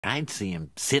I'd see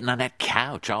him sitting on that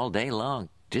couch all day long,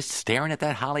 just staring at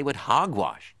that Hollywood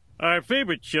hogwash. Our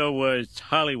favorite show was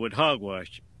Hollywood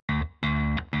Hogwash.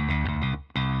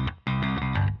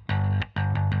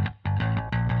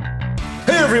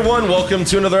 Hey everyone, welcome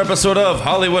to another episode of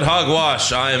Hollywood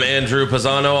Hogwash. I am Andrew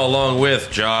Pisano along with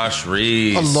Josh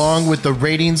Reeves. Along with the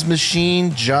ratings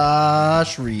machine,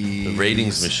 Josh Reeves. The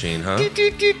ratings machine, huh?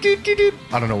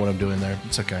 I don't know what I'm doing there.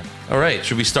 It's okay. All right,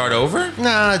 should we start over?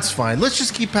 Nah, it's fine. Let's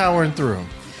just keep powering through.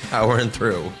 Powering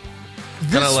through.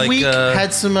 This like, week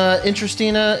had some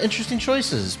interesting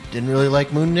choices. Didn't really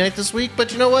like Moon Knight this week,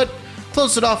 but you know what?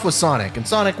 Closed it off with Sonic, and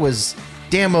Sonic was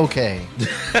damn okay.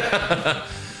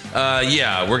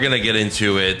 Yeah, we're going to get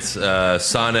into it.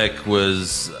 Sonic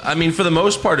was, I mean, for the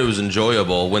most part, it was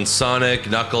enjoyable. When Sonic,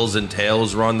 Knuckles, and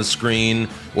Tails were on the screen,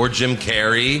 or Jim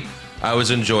Carrey, I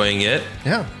was enjoying it.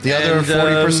 Yeah, the other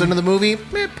 40% of the movie,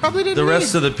 probably didn't. The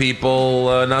rest of the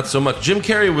people, not so much. Jim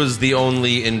Carrey was the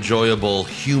only enjoyable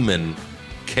human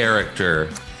character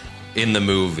in the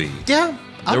movie. Yeah,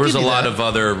 there was a lot of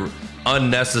other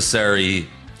unnecessary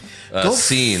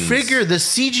scenes. Figure the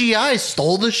CGI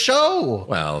stole the show.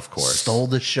 Well, of course, stole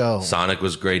the show. Sonic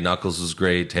was great. Knuckles was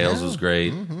great. Tails was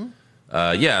great.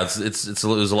 Yeah, it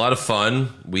was a lot of fun.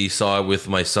 We saw it with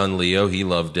my son Leo. He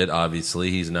loved it.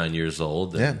 Obviously, he's 9 years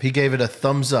old. Yeah, he gave it a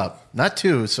thumbs up, not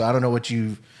 2. So I don't know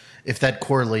if that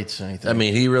correlates to anything. I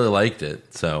mean, he really liked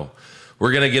it. So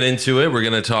we're gonna get into it. We're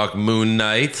gonna talk Moon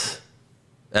Knight,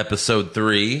 episode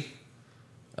 3.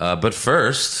 But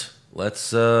first,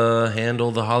 let's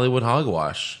handle the Hollywood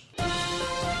hogwash.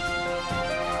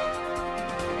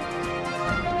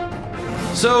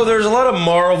 So there's a lot of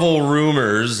Marvel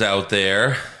rumors out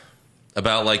there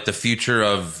about like the future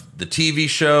of the TV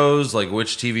shows, like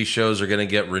which TV shows are going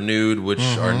to get renewed, which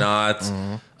are not.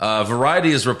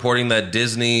 Variety is reporting that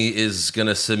Disney is going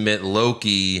to submit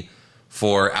Loki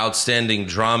for Outstanding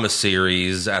Drama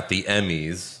Series at the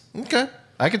Emmys. Okay.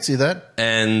 I could see that.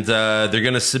 And they're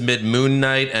going to submit Moon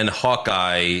Knight and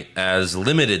Hawkeye as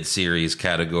limited series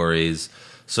categories.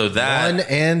 So that... One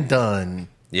and done.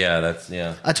 Yeah,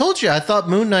 I told you, I thought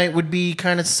Moon Knight would be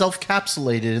kind of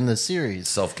self-capsulated in the series.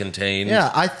 Self-contained. Yeah,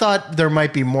 I thought there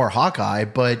might be more Hawkeye,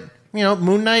 but, you know,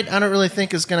 Moon Knight I don't really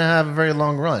think is going to have a very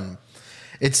long run.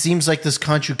 It seems like this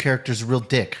Khonshu character's a real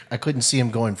dick. I couldn't see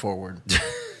him going forward.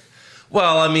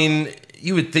 Well, I mean,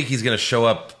 you would think he's going to show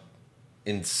up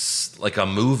in like a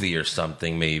movie or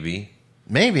something, maybe.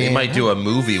 Maybe. They might do a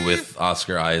movie with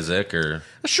Oscar Isaac or...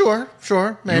 Sure.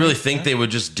 Maybe. You really think they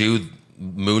would just do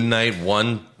Moon Knight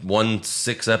one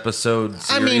 6-episode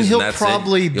series? I mean, he'll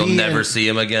probably be... You'll never see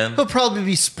him again? He'll probably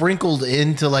be sprinkled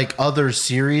into like other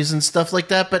series and stuff like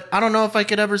that, but I don't know if I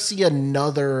could ever see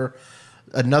another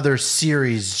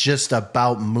series just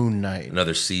about Moon Knight.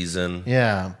 Another season.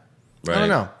 Yeah. Right. I don't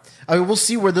know. I mean, we'll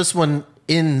see where this one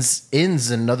ends in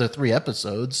another 3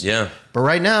 episodes. Yeah. But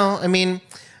right now, I mean,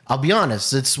 I'll be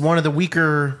honest, it's one of the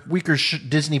weaker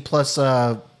Disney Plus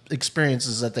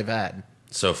experiences that they've had.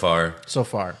 So far.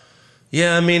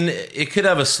 Yeah, I mean, it could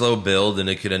have a slow build and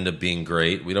it could end up being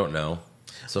great. We don't know.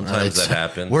 Sometimes that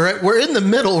happens. We're in the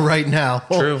middle right now.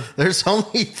 True. There's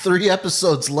only 3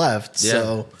 episodes left. Yeah,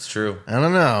 so it's true. I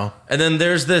don't know. And then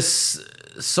there's this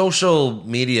social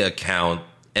media account,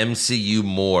 MCU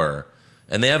More.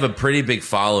 And they have a pretty big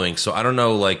following, so I don't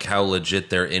know like how legit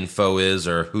their info is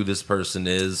or who this person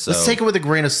is. So let's take it with a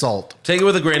grain of salt. Take it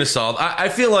with a grain of salt. I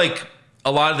feel like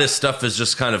a lot of this stuff is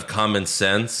just kind of common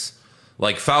sense.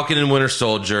 Like Falcon and Winter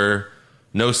Soldier,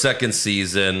 no second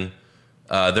season.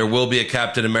 There will be a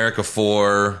Captain America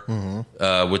 4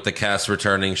 with the cast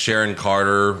returning. Sharon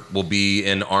Carter will be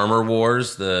in Armor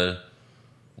Wars,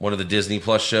 one of the Disney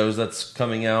Plus shows that's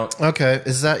coming out. Okay,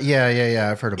 is that... Yeah,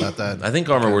 I've heard about that. I think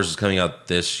Armor Wars is coming out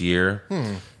this year.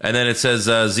 And then it says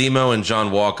Zemo and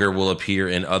John Walker will appear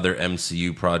in other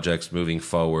MCU projects moving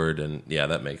forward. And yeah,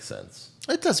 that makes sense.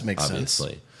 It does make sense.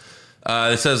 Obviously.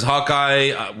 It says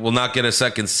Hawkeye will not get a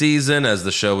second season as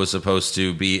the show was supposed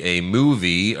to be a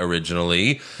movie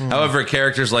originally. However,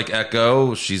 characters like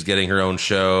Echo, she's getting her own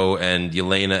show, and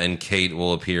Yelena and Kate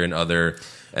will appear in other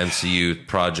MCU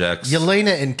projects.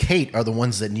 Yelena and Kate are the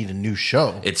ones that need a new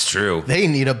show. It's true. They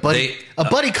need a buddy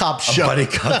cop show. A buddy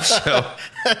cop show.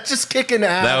 Just kicking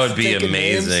ass. That would be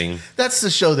amazing. Names. That's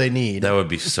the show they need. That would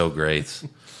be so great.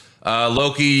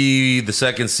 Loki, the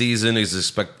second season is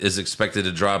expected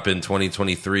to drop in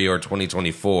 2023 or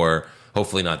 2024.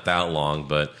 Hopefully not that long,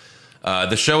 but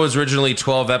the show was originally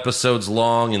 12 episodes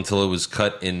long until it was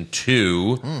cut in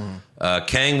 2.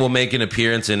 Kang will make an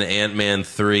appearance in Ant-Man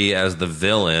 3 as the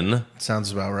villain.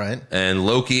 Sounds about right. And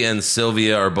Loki and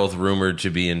Sylvia are both rumored to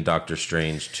be in Doctor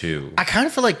Strange 2. I kind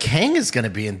of feel like Kang is going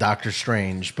to be in Doctor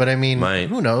Strange, but I mean, Might.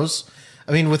 who knows?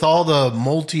 I mean, with all the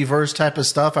multiverse type of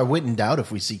stuff, I wouldn't doubt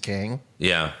if we see Kang.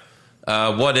 Yeah.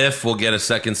 What If we'll get a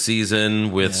second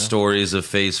season with stories of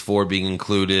Phase 4 being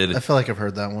included. I feel like I've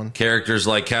heard that one. Characters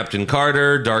like Captain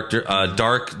Carter,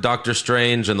 Dark Doctor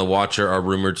Strange, and the Watcher are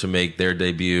rumored to make their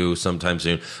debut sometime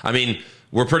soon. I mean,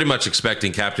 we're pretty much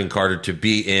expecting Captain Carter to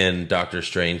be in Doctor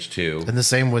Strange 2. And the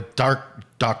same with Dark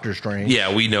Doctor Strange.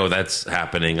 Yeah, we know that's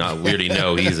happening. We already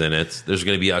know he's in it. There's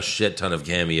going to be a shit ton of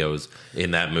cameos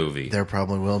in that movie. There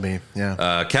probably will be,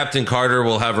 yeah. Captain Carter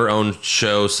will have her own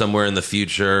show somewhere in the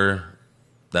future.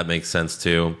 That makes sense,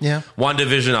 too. Yeah.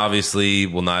 WandaVision, obviously,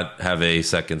 will not have a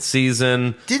second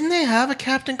season. Didn't they have a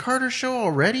Captain Carter show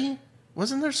already?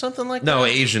 Wasn't there something like that? No,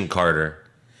 Agent Carter.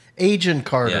 Agent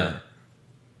Carter. Yeah.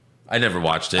 I never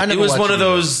watched it. I never It was watched one it of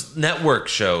those network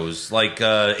shows, like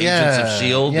Agents of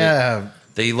S.H.I.E.L.D. Yeah.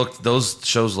 Those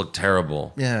shows look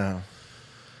terrible. Yeah.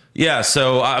 Yeah,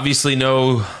 so obviously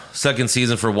no second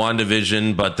season for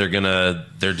WandaVision, but they're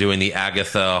doing the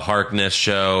Agatha Harkness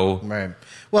show. Right.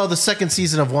 Well, the second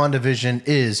season of WandaVision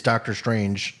is Doctor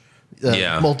Strange,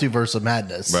 Multiverse of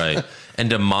Madness. Right.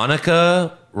 And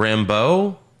Monica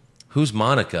Rambeau? Who's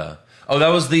Monica? Oh, that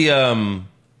was the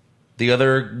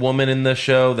other woman in the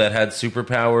show that had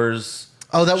superpowers.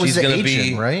 Oh, that was She's the gonna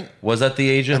agent, right? Was that the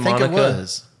agent, I think Monica? it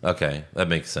was. Okay, that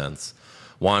makes sense.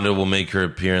 Wanda will make her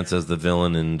appearance as the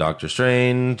villain in Doctor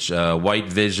Strange. White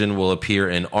Vision will appear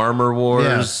in Armor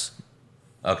Wars.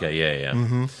 Yeah. Okay, yeah.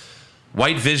 Mm-hmm.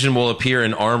 White Vision will appear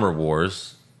in Armor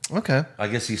Wars. Okay. I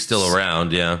guess he's still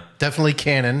around, yeah. Definitely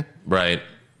canon. Right.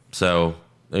 So,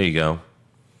 there you go.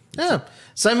 Yeah.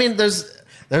 So, I mean, there's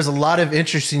a lot of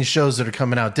interesting shows that are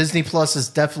coming out. Disney Plus is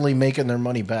definitely making their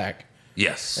money back.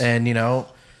 Yes. And,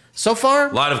 so far,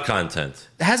 a lot of content.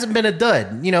 It hasn't been a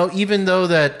dud. Even though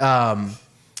that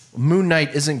Moon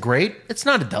Knight isn't great, it's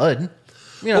not a dud.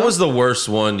 What was the worst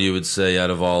one you would say out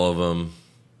of all of them?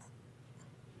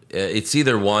 It's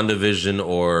either WandaVision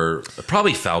or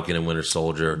probably Falcon and Winter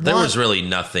Soldier. There was really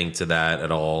nothing to that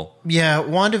at all. Yeah,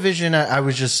 WandaVision,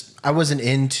 I wasn't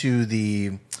into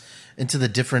the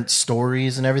different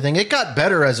stories and everything. It got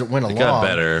better as it went along. It got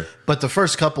better. But the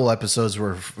first couple episodes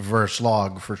were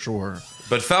slog for sure.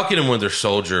 But Falcon and Winter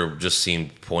Soldier just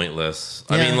seemed pointless.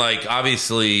 Yeah. I mean, like,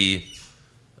 obviously, he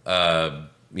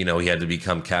had to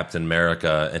become Captain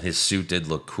America, and his suit did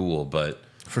look cool, but...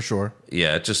 For sure.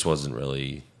 Yeah, it just wasn't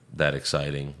really that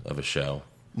exciting of a show.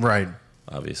 Right.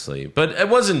 Obviously. But it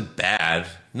wasn't bad.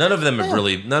 None of them have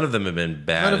been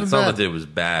bad. It's not that it was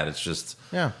bad. It's just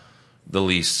the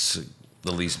least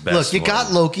best. Look, you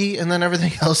got Loki, and then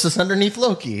everything else is underneath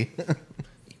Loki.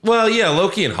 Well, yeah,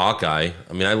 Loki and Hawkeye.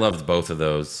 I mean, I loved both of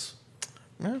those.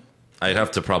 Yeah. I'd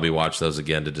have to probably watch those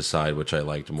again to decide which I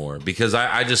liked more. Because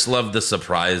I just loved the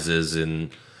surprises and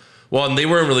they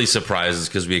weren't really surprises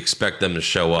because we expect them to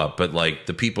show up. But, like,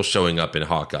 the people showing up in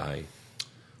Hawkeye,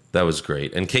 that was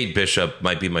great. And Kate Bishop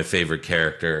might be my favorite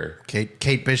character.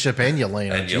 Kate Bishop and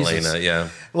Yelena. And Yelena, yeah.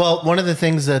 Well, one of the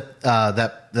things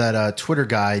that Twitter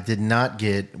guy did not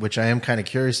get, which I am kind of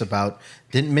curious about,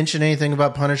 didn't mention anything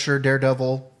about Punisher,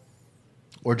 Daredevil,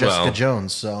 or Jessica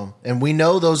Jones. So, and we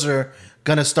know those are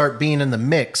going to start being in the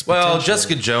mix. Well,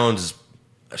 Jessica Jones,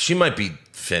 she might be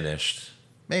finished.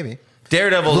 Maybe.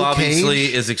 Daredevil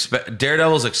obviously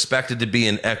Daredevil's expected to be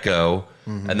in Echo,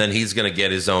 and then he's going to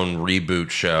get his own reboot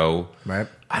show. Right.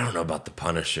 I don't know about the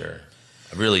Punisher.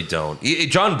 I really don't.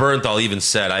 John Bernthal even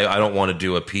said, I don't want to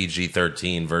do a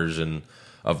PG-13 version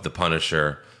of the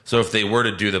Punisher. So if they were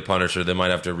to do the Punisher, they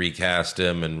might have to recast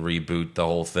him and reboot the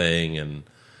whole thing. And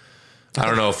I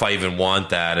don't know if I even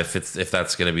want that. If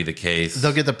that's going to be the case,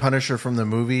 they'll get the Punisher from the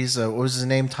movies. What was his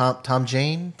name? Tom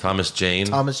Jane. Thomas Jane.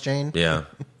 Thomas Jane. Yeah.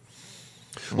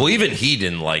 Well, even he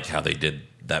didn't like how they did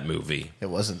that movie. It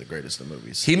wasn't the greatest of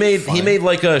movies. He made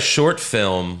like a short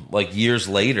film like years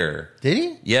later. Did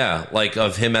he? Yeah, like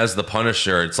of him as the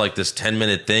Punisher. It's like this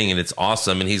 10-minute thing, and it's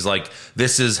awesome. And he's like,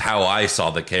 "This is how I saw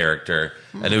the character,"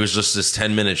 and it was just this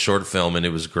 10-minute short film, and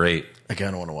it was great. I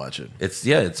kind of want to watch it.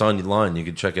 It's online. You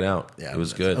can check it out. Yeah, it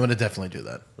was good. I'm going to definitely do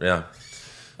that. Yeah.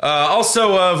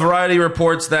 Also, Variety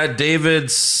reports that David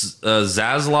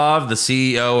Zaslav, the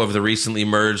CEO of the recently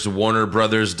merged Warner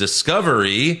Brothers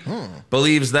Discovery,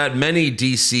 believes that many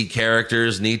DC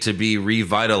characters need to be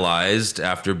revitalized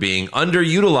after being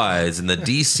underutilized in the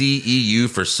DCEU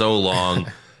for so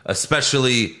long,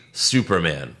 especially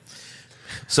Superman.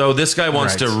 So this guy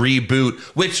wants to reboot,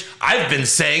 which I've been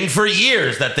saying for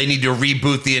years that they need to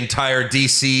reboot the entire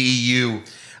DCEU.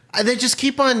 They just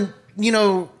keep on,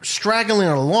 straggling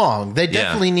along. They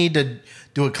definitely need to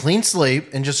do a clean slate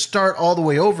and just start all the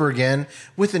way over again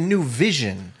with a new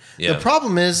vision. Yeah. The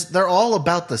problem is they're all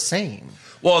about the same.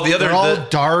 Well, they're all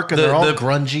dark and they're all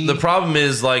grungy. The problem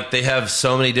is like they have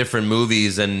so many different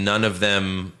movies and none of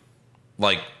them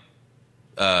like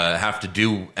have to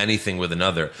do anything with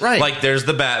another. Right. Like there's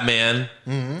the Batman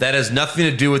that has nothing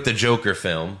to do with the Joker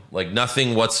film, like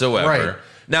nothing whatsoever. Right.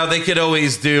 Now they could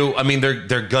always do. I mean,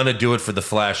 they're gonna do it for the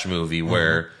Flash movie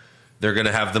where they're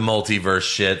gonna have the multiverse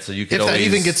shit. So you could if always that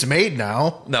even gets made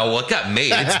now. No, well, it got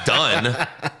made. It's done.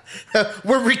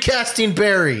 We're recasting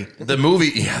Barry. The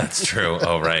movie, yeah, that's true.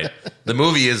 Oh, right. The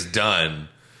movie is done.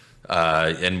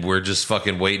 And we're just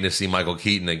fucking waiting to see Michael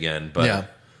Keaton again. But, yeah.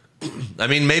 I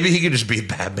mean, maybe he could just be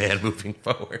Batman moving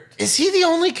forward. Is he the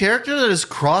only character that is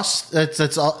crossed, that's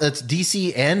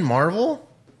DC and Marvel?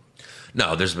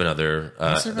 No, there's been other,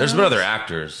 there's been other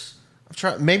actors.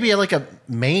 Maybe like a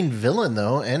main villain,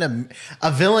 though, and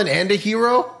a villain and a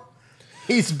hero?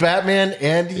 He's Batman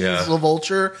and he's the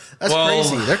Vulture. That's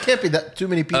crazy. There can't be that too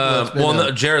many people.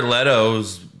 No, Jared Leto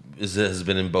has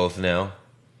been in both now.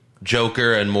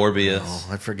 Joker and Morbius. Oh,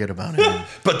 I forget about him.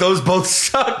 But those both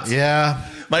sucked. Yeah.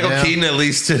 Michael Keaton at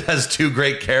least has two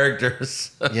great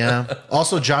characters. Yeah.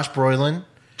 Also, Josh Brolin.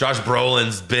 Josh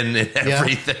Brolin's been in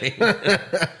everything.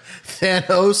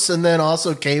 Thanos, and then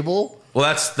also Cable. Well,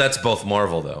 that's both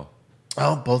Marvel though.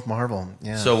 Oh, both Marvel.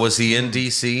 Yeah. So was he in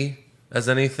DC as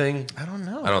anything? I don't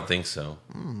know. I don't think so.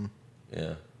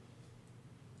 Yeah.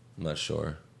 I'm not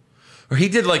sure. Or he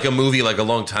did like a movie like a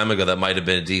long time ago that might have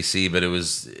been DC, but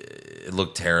it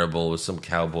looked terrible. It was some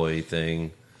cowboy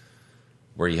thing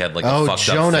where he had like a fucked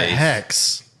Jonah up face.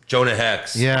 Hex. Jonah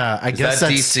Hex. Yeah, I guess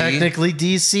that's DC? technically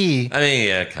DC. I mean,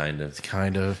 yeah, kind of.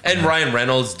 Kind of. And Ryan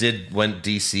Reynolds went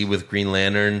DC with Green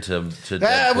Lantern to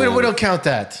we don't count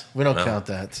that. We don't No. count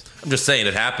that. I'm just saying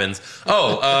it happens.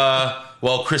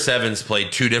 Well, Chris Evans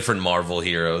played two different Marvel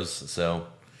heroes, so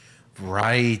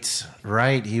Right.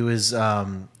 He was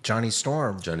Johnny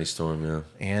Storm. Johnny Storm, yeah.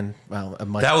 And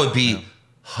That would be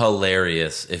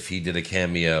hilarious if he did a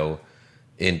cameo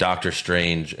in Doctor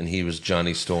Strange and he was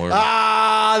Johnny Storm.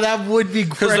 That would be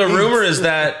great. Because the rumor is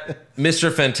that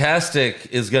Mr. Fantastic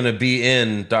is going to be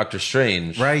in Doctor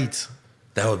Strange. Right.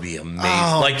 That would be amazing.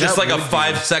 Like just like a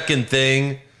 5-second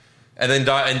thing, and then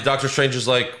Doctor Strange is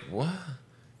like, "What?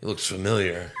 He looks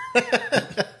familiar."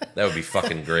 That would be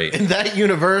fucking great. In that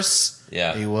universe,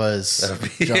 Yeah. he was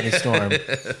Johnny Storm.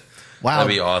 Wow,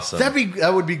 That'd be awesome.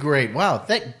 That would be great. Wow,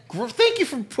 thank you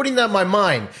for putting that in my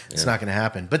mind. It's not going to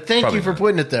happen, but thank Probably you for not.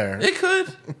 putting it there. It could.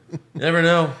 You never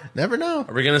know. Never know.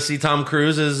 Are we going to see Tom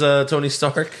Cruise as Tony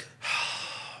Stark?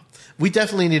 We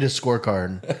definitely need a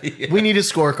scorecard. We need a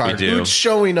scorecard. We do. Who's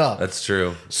showing up? That's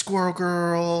true. Squirrel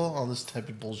Girl, all this type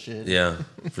of bullshit. Yeah,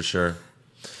 for sure.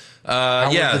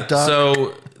 the Duck.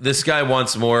 So this guy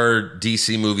wants more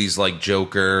DC movies like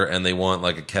Joker, and they want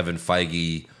like a Kevin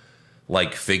Feige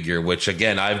like figure. Which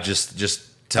again, I've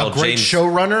just tell A great James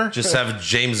showrunner. just have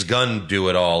James Gunn do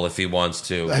it all if he wants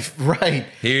to. Right.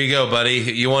 Here you go, buddy.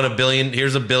 You want $1 billion?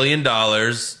 Here's $1 billion.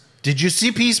 Did you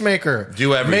see Peacemaker?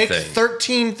 Do everything. Make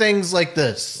 13 things like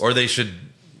this. Or they should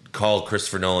call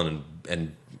Christopher Nolan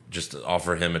and just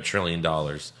offer him $1 trillion,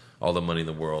 all the money in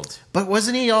the world. But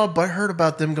wasn't he all butthurt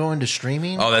about them going to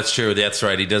streaming? Oh, that's true. That's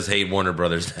right. He does hate Warner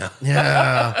Brothers now.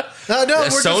 Yeah. No, we're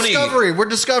Sony- Discovery. We're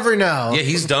Discovery now. Yeah,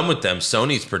 he's done with them.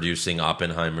 Sony's producing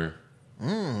Oppenheimer.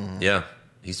 Yeah,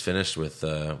 he's finished with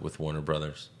Warner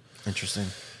Brothers. Interesting.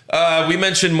 We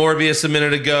mentioned Morbius a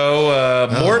minute ago.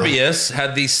 Morbius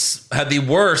had the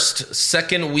worst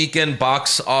second weekend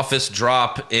box office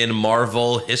drop in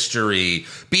Marvel history,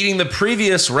 beating the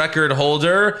previous record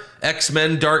holder.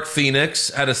 X-Men: Dark Phoenix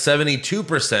had a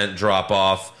 72% drop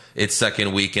off its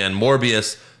second weekend.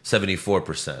 Morbius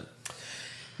 74%.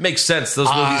 Makes sense. Those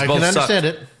movies I both can sucked. understand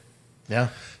it. Yeah.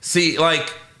 See,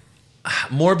 like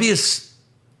Morbius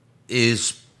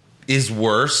is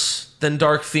worse than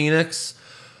Dark Phoenix,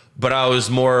 but I was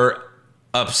more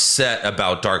upset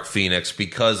about Dark Phoenix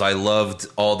because I loved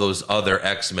all those other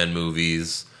X-Men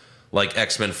movies, like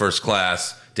X-Men First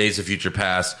Class, Days of Future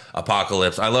Past,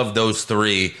 Apocalypse. I loved those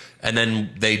three, and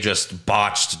then they just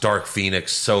botched Dark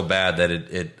Phoenix so bad that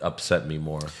it upset me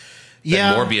more.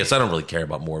 Yeah. Morbius, I don't really care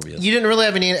about Morbius. You didn't really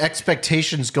have any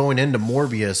expectations going into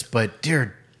Morbius, but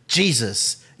dear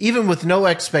Jesus, even with no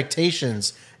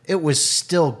expectations, it was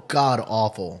still god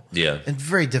awful. Yeah. And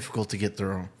very difficult to get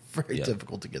through. Very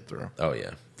difficult to get through. Oh,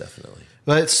 yeah, definitely.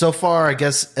 But so far, I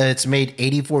guess it's made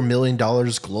 $84 million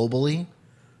globally.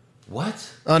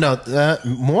 What? Oh, no,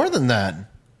 more than that.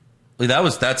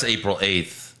 That's April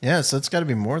 8th. Yeah, so it's got to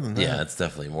be more than that. Yeah, it's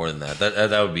definitely more than that.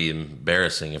 That would be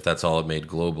embarrassing if that's all it made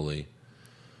globally.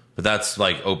 But that's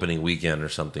like opening weekend or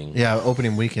something. Yeah,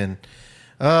 opening weekend.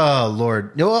 Oh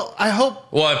Lord! Well, I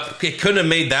hope. Well, it couldn't have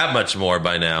made that much more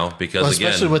by now because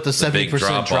Especially again, with the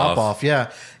 70% drop off.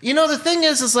 Yeah, the thing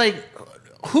is like,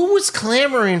 who was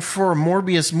clamoring for a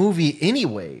Morbius movie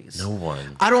anyways? No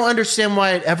one. I don't understand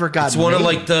why it ever got. It's one of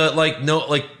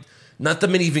not that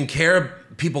many even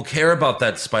people care about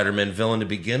that Spider-Man villain to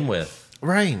begin with.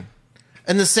 Right.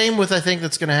 And the same with, I think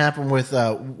that's going to happen with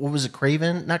what was it,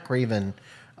 Craven? Not Craven.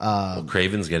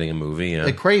 Craven's getting a movie, yeah.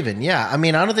 Craven, yeah. I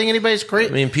mean, I don't think anybody's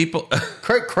people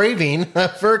craving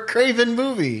for a Craven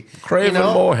movie. Craven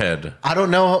Moorhead. I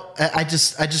don't know. I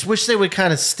just wish they would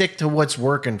kind of stick to what's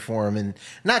working for them and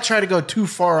not try to go too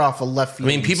far off a left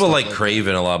field. I mean, people like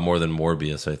Craven a lot more than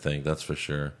Morbius, I think. That's for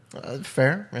sure.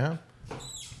 Fair, yeah.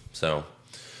 So,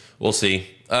 we'll see.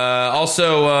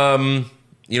 Also,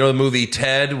 the movie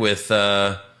Ted with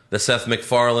the Seth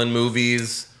MacFarlane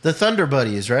movies. The Thunder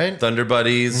Buddies, right? Thunder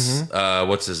Buddies. Mm-hmm.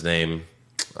 What's his name?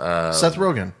 Seth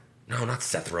Rogen. No, not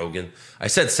Seth Rogen. I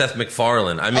said Seth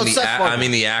MacFarlane. I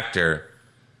mean the actor.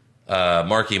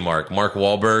 Mark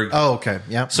Wahlberg. Oh, okay.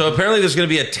 Yeah. So apparently there's going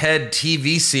to be a Ted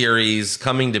TV series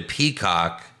coming to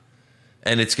Peacock,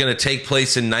 and it's going to take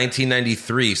place in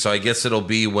 1993. So I guess it'll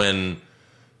be when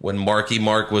Marky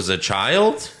Mark was a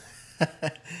child.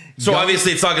 So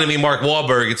obviously it's not going to be Mark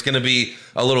Wahlberg. It's going to be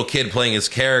a little kid playing his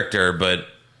character, but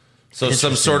so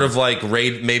some sort of like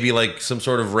maybe like some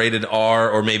sort of rated R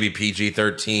or maybe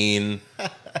PG-13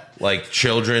 like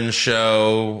children's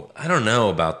show. I don't know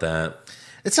about that.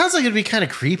 It sounds like it'd be kind of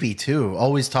creepy too.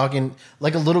 Always talking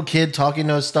like a little kid talking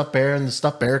to a stuffed bear, and the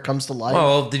stuffed bear comes to life.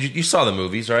 Oh, you saw the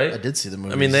movies, right? I did see the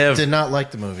movies. I mean, did not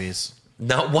like the movies.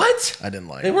 Not what? I didn't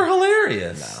like. They were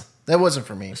hilarious. No, that wasn't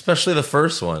for me. Especially the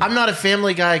first one. I'm not a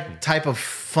Family Guy type of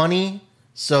funny,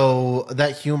 so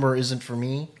that humor isn't for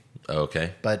me.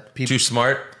 Okay, but people too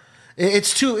smart.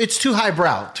 It's too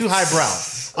highbrow. Too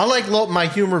highbrow. I like my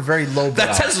humor very lowbrow.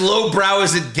 That's as lowbrow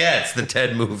as it gets. The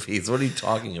Ted movies. What are you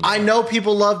talking about? I know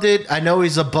people loved it. I know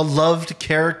he's a beloved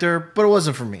character, but it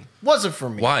wasn't for me. Wasn't for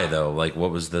me. Why though? Like,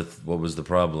 what was the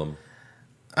problem?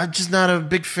 I'm just not a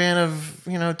big fan of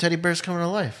teddy bears coming to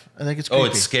life. I think it's creepy. Oh,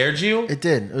 it scared you? It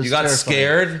did. It was you got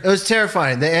scared? It was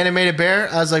terrifying. The animated bear.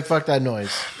 I was like, fuck that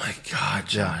noise. Oh my God,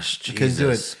 Josh. Yeah, couldn't do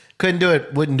it. Couldn't do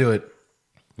it. Wouldn't do it.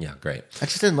 Yeah, great. I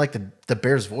just didn't like the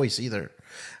bear's voice either.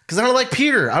 Because I don't like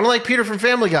Peter. I don't like Peter from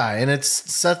Family Guy. And it's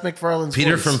Seth MacFarlane's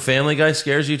Peter voice. from Family Guy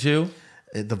scares you too?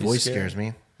 The voice scares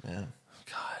me. Yeah.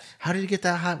 God. How did you get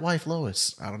that hot wife,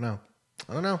 Lois? I don't know.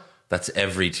 That's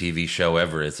every TV show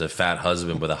ever. It's a fat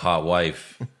husband with a hot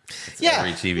wife.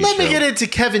 Every TV Let me get into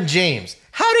Kevin James.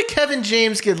 How did Kevin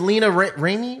James get Lena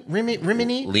Remini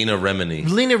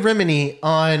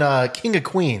on King of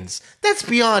Queens? That's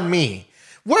beyond me.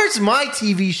 Where's my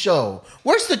TV show?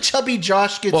 Where's the chubby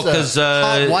Josh gets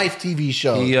hot wife TV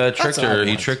show? He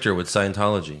tricked her with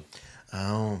Scientology.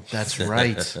 Oh, that's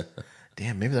right.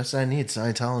 Damn, maybe that's what I need,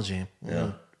 Scientology.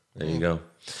 Yeah, there you go.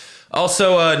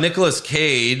 Also, Nicolas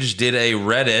Cage did a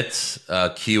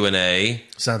Reddit Q&A.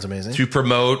 Sounds amazing. To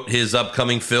promote his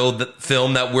upcoming film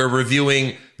that we're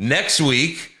reviewing next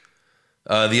week,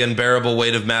 The Unbearable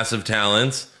Weight of Massive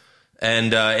Talent,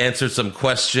 and answered some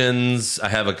questions. I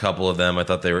have a couple of them. I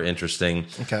thought they were interesting.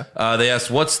 Okay. They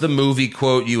asked, what's the movie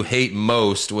quote you hate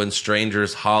most when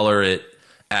strangers holler it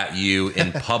at you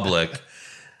in public?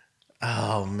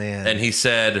 Oh, man. And he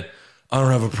said, I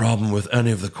don't have a problem with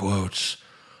any of the quotes.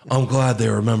 I'm glad they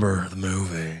remember the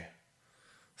movie.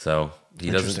 So he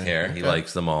doesn't care. Okay. He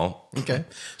likes them all. Okay.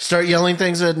 Start yelling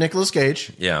things at Nicolas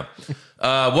Cage. Yeah.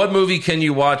 What movie can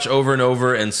you watch over and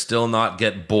over and still not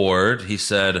get bored? He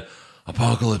said,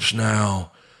 Apocalypse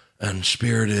Now and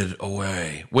Spirited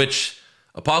Away. Which,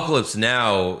 Apocalypse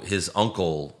Now, his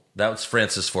uncle, that was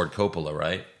Francis Ford Coppola,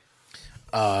 right?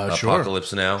 Sure.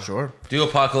 Apocalypse Now. Sure. Do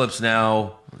Apocalypse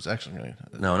Now. It was actually really...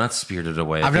 No, not Spirited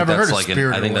Away. I've never heard of Spirited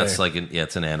Away. I think that's like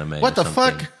it's an anime. What the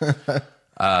fuck?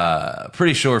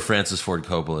 Pretty sure Francis Ford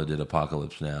Coppola did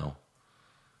Apocalypse Now.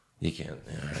 You can't.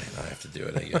 All right, I have to do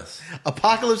it, I guess.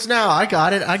 Apocalypse Now. I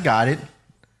got it.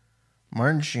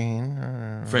 Martin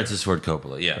Sheen. Francis Ford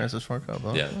Coppola, yeah. Francis Ford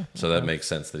Coppola. Yeah, so that makes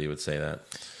sense that he would say that.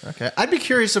 Okay. I'd be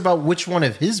curious about which one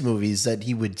of his movies that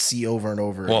he would see over and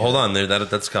over Well, hold on.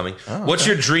 That's coming. Oh, okay. What's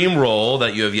your dream role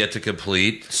that you have yet to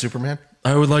complete? Superman?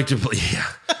 I would like to play,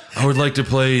 I would like to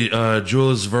play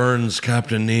Jules Verne's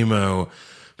Captain Nemo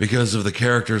because of the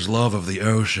character's love of the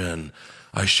ocean.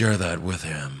 I share that with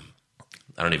him.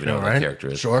 I don't even know what that character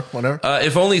is. Sure, whatever.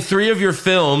 If only 3 of your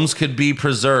films could be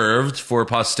preserved for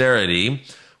posterity,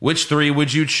 which 3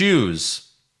 would you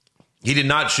choose? He did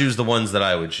not choose the ones that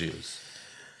I would choose.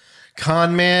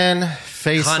 Con Man,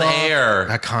 Face Off.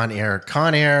 Con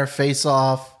Air, Face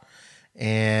Off,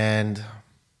 and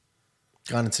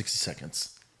Gone in 60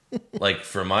 Seconds. Like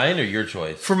for mine or your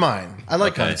choice? For mine. I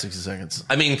like Gone in 60 Seconds.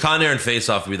 I mean, Con Air and Face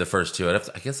Off would be the first two. I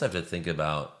guess I have to think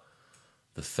about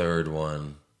the third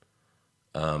one.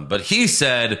 But he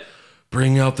said,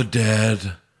 bring out the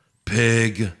dead,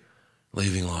 Pig,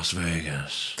 Leaving Las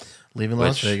Vegas. Leaving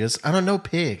Las Vegas. I don't know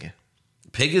Pig.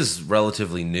 Pig is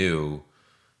relatively new.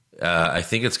 I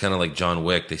think it's kind of like John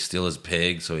Wick. They steal his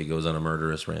pig, so he goes on a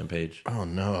murderous rampage. Oh,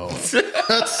 no.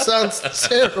 That sounds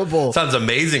terrible. Sounds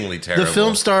amazingly terrible. The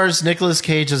film stars Nicolas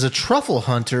Cage as a truffle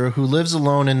hunter who lives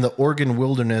alone in the Oregon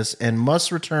wilderness and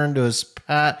must return to his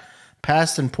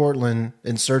past in Portland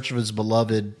in search of his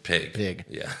beloved pig.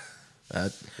 Yeah.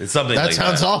 It's something that like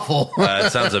sounds that. awful.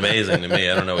 It sounds amazing to me.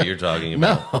 I don't know what you're talking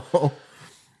about. No.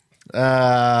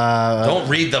 Don't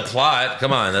read the plot.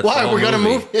 Come on. That's why? the whole We're going to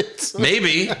movie. move it.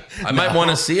 Maybe. I might want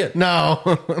to see it.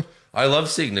 No. I love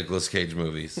seeing Nicolas Cage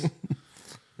movies.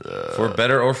 For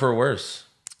better or for worse.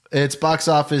 Its box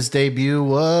office debut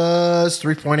was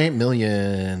 $3.8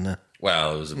 million.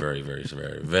 Wow, it was a very, very,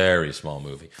 very, very small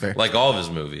movie. Fair. Like all of his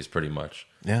movies, pretty much.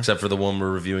 Yeah. Except for the one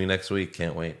we're reviewing next week.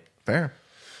 Can't wait. Fair.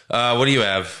 What do you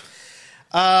have?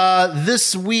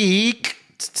 This week,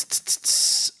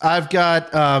 I've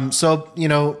got,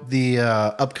 the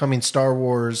upcoming Star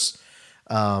Wars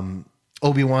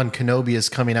Obi-Wan Kenobi is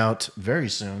coming out very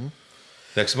soon.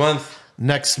 Next month.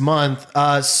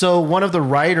 So one of the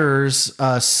writers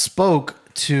spoke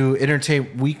to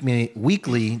Entertainment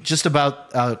Weekly just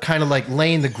about kind of like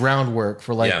laying the groundwork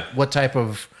for what type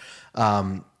of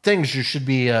things you should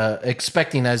be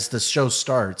expecting as the show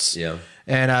starts. Yeah.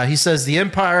 And he says the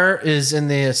Empire is in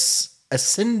the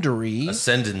ascendancy,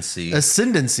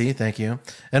 thank you.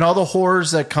 And all the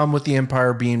horrors that come with the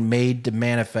Empire being made to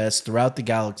manifest throughout the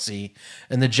galaxy.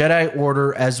 And the Jedi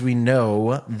Order, as we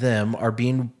know them, are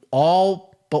being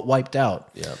all but wiped out.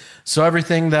 Yeah. So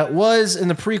everything that was in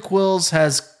the prequels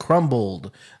has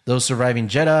crumbled. Those surviving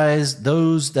Jedis,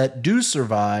 those that do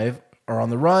survive, are on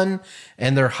the run,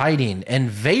 and they're hiding. And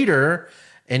Vader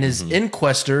and his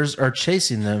Inquisitors are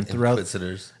chasing them throughout.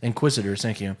 Inquisitors,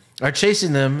 thank you. Are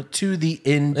chasing them to the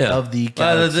end of the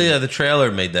galaxy. The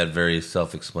trailer made that very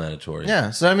self-explanatory.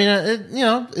 Yeah, so I mean,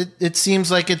 it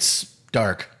seems like it's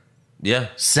dark. Yeah.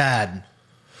 Sad.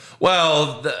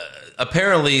 Well,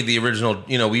 apparently the original,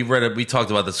 we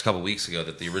talked about this a couple weeks ago,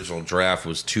 that the original draft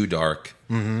was too dark.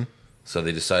 Mm-hmm. So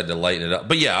they decided to lighten it up.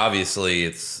 But yeah, obviously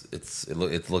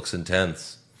it looks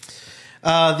intense.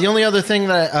 The only other thing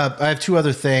that I have two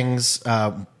other things.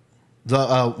 One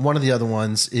of the other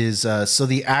ones is so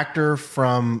the actor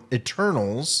from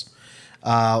Eternals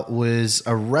was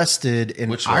arrested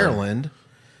in Ireland.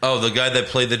 Oh, the guy that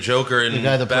played the Joker in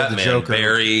Batman.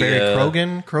 Barry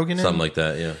Crogan, something like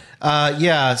that.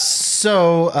 Yeah.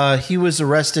 So he was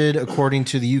arrested according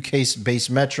to the UK-based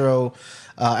Metro.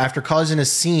 After causing a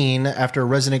scene after a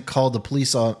resident called the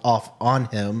police off on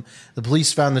him. The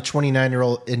police found the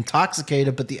 29-year-old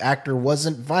intoxicated, but the actor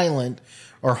wasn't violent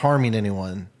or harming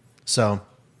anyone. So,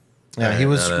 he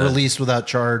was released without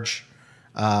charge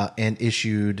and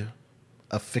issued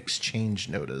a fixed change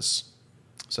notice.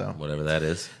 So whatever that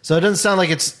is. So it doesn't sound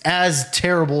like it's as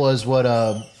terrible as what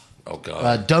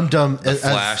Dum Dum the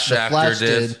Flash actor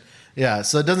did. Yeah,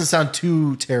 so it doesn't sound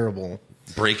too terrible.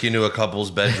 Break into a couple's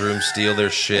bedroom, steal their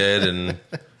shit, and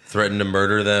threaten to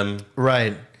murder them.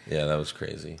 Right. Yeah, that was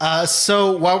crazy.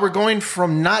 So while we're going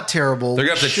from not terrible... They're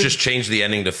going to have to just change the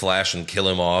ending to Flash and kill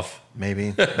him off.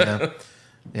 Maybe. Yeah.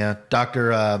 Yeah.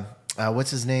 Dr.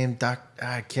 What's his name?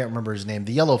 I can't remember his name.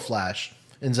 The Yellow Flash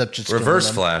ends up just... Reverse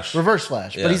Flash.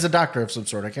 Yeah. But he's a doctor of some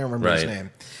sort. I can't remember his name.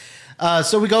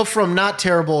 So we go from not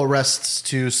terrible arrests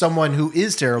to someone who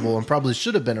is terrible and probably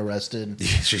should have been arrested.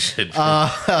 She should.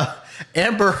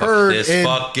 Amber Heard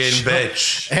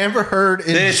bitch. Amber Heard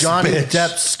in Johnny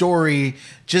Depp's story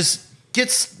just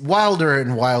gets wilder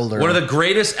and wilder. One of the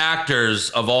greatest actors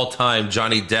of all time,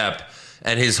 Johnny Depp,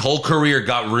 and his whole career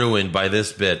got ruined by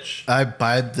this bitch.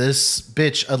 By this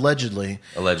bitch, allegedly.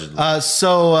 Allegedly.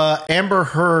 Amber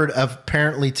Heard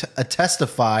apparently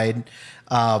testified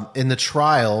in the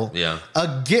trial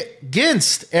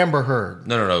against Amber Heard.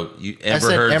 No.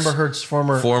 Amber Heard's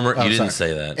former... you didn't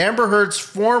say that. Amber Heard's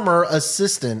former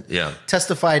assistant Yeah.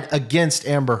 testified against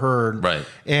Amber Heard. Right.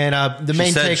 And the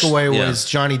main takeaway was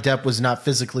Johnny Depp was not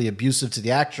physically abusive to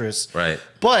the actress. Right.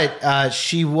 But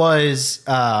she was...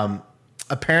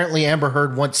 apparently Amber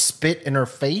Heard once spit in her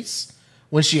face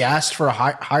when she asked for a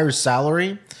higher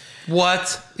salary.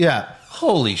 What? Yeah.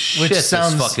 Holy shit, Which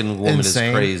sounds this fucking woman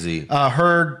insane. is crazy.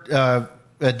 Heard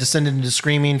descended into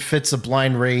screaming, fits of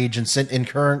blind rage, and sent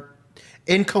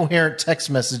incoherent text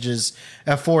messages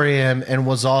at 4 a.m. and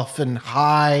was often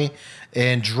high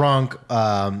and drunk.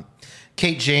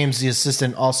 Kate James, the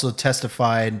assistant, also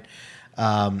testified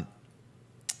in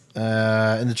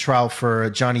the trial for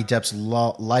Johnny Depp's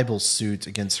libel suit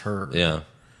against her. Yeah.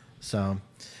 So,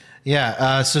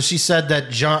 so she said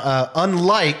that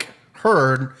unlike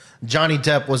Heard, Johnny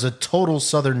Depp was a total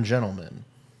Southern gentleman.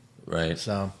 Right.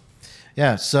 So,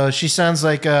 so she sounds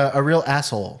like a real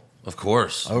asshole. Of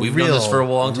course. We've known this for a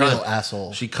long time. Real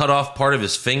asshole. She cut off part of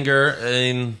his finger. I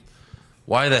mean,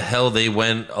 why the hell they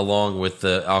went along with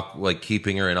the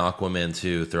keeping her in Aquaman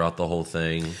 2 throughout the whole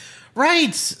thing?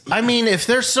 Right. I mean, if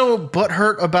they're so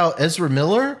butthurt about Ezra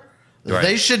Miller,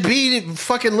 they should be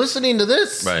fucking listening to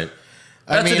this. Right.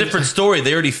 That's a different story.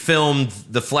 They already filmed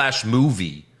the Flash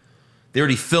movie. They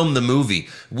already filmed the movie.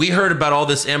 We heard about all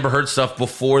this Amber Heard stuff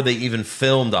before they even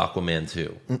filmed Aquaman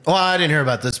 2. Well, I didn't hear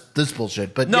about this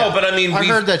bullshit. But but I mean, I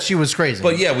heard that she was crazy.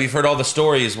 But yeah, we've heard all the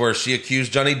stories where she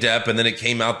accused Johnny Depp, and then it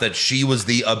came out that she was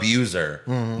the abuser,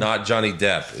 not Johnny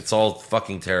Depp. It's all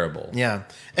fucking terrible. Yeah.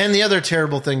 And the other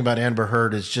terrible thing about Amber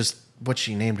Heard is just what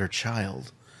she named her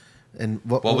child. And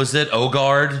what was it?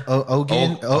 Ogard?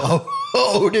 Odin?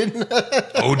 Odin.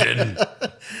 Odin.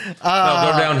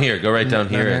 No, go down here. Go right down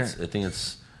here. I think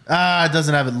it's... it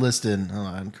doesn't have it listed. Hold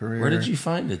on. Career. Where did you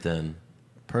find it then?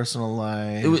 Personal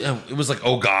life. It was like,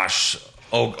 oh gosh.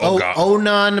 Oh gosh.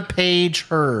 Onan Page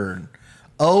Heard.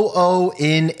 Oonag.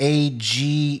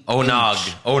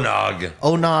 Onog.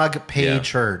 Onog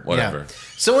Page Heard. Whatever. Yeah.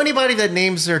 So anybody that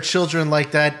names their children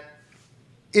like that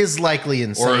is likely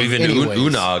insane. Or even anyways.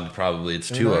 Unog, probably. It's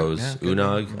two O's. Yeah,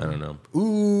 Unog? I don't know.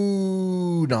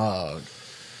 Unog.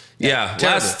 Yeah.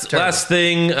 Terrible. Last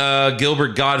thing,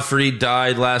 Gilbert Gottfried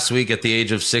died last week at the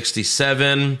age of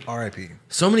 67. R.I.P.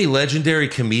 So many legendary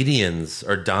comedians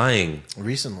are dying.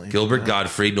 Recently. Gilbert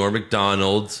Gottfried, Norm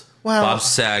Macdonald, Bob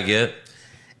Saget.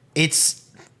 It's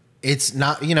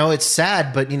not, it's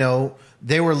sad, but,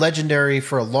 they were legendary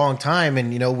for a long time,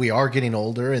 and we are getting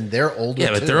older, and they're older.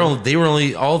 Yeah, but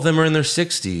all of them are in their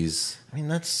 60s. I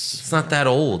mean, it's not that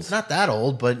old. It's not that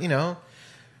old, but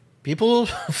people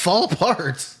fall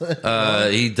apart.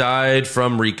 He died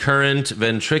from recurrent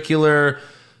ventricular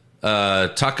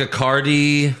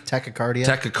tachycardia,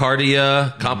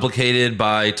 complicated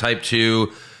by type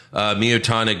 2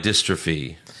 myotonic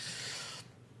dystrophy.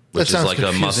 Which is like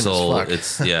a muscle.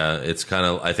 It's kind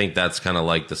of. I think that's kind of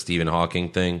like the Stephen Hawking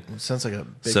thing. It sounds like a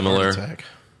big similar heart attack.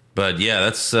 But yeah,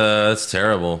 that's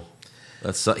terrible.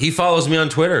 He follows me on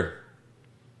Twitter.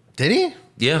 Did he?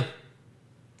 Yeah.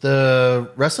 The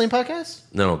wrestling podcast?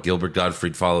 No, Gilbert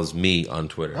Gottfried follows me on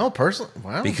Twitter. Oh, personally?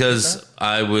 Wow. Because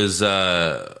I was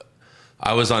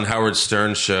on Howard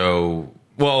Stern's show.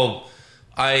 Well,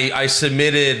 I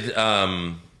submitted.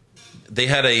 They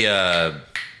had a.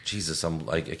 Jesus,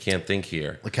 I can't think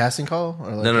here. The casting call?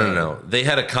 Or No. They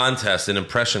had a contest, an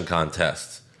impression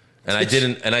contest, and I did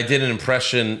an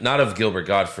impression not of Gilbert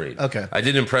Gottfried. Okay, I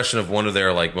did an impression of one of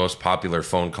their most popular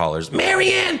phone callers,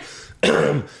 Marianne,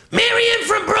 Marianne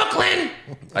from Brooklyn.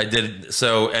 I did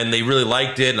so, and they really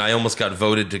liked it, and I almost got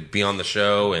voted to be on the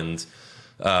show. And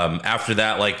after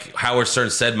that, Howard Stern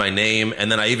said my name,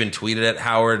 and then I even tweeted at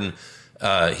Howard, and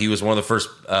he was one of the first.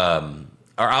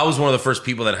 I was one of the first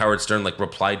people that Howard Stern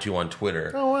replied to on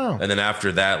Twitter. Oh wow! And then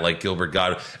after that, Gilbert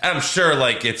Gottfried, and I'm sure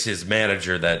it's his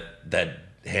manager that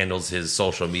handles his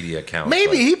social media account.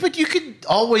 Maybe, but you could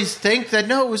always think that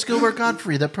it was Gilbert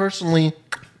Gottfried that personally.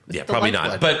 Yeah, probably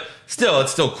not. But still,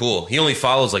 it's still cool. He only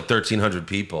follows 1,300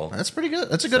 people. That's pretty good.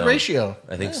 That's a good ratio.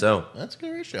 I think so. That's a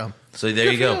good ratio. So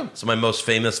there you go. So my most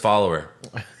famous follower.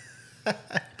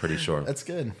 Pretty sure. That's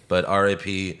good. But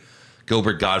R.I.P.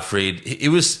 Gilbert Gottfried. He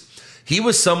was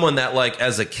someone that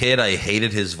as a kid I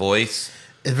hated his voice.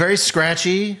 It's very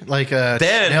scratchy,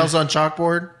 nails on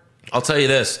chalkboard. I'll tell you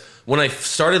this: when I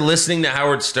started listening to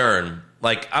Howard Stern,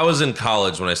 I was in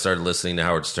college when I started listening to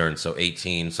Howard Stern, so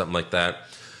 18, something like that.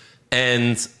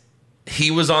 And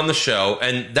he was on the show,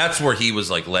 and that's where he was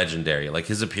legendary.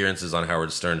 His appearances on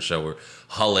Howard Stern's show were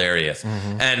hilarious.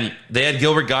 Mm-hmm. And they had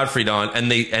Gilbert Gottfried on,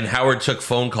 and Howard took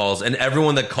phone calls, and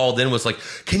everyone that called in was like,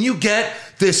 "Can you get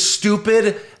this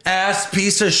stupid ass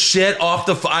piece of shit off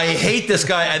the I hate this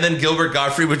guy." And then Gilbert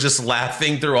Gottfried was just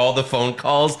laughing through all the phone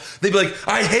calls. They'd be like,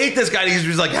 "I hate this guy." And he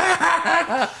was like, ha, ha, ha,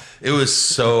 ha. It was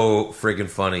so friggin'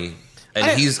 funny.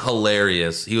 And he's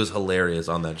hilarious. He was hilarious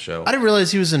on that show. I didn't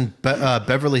realize he was in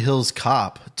Beverly Hills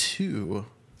Cop 2.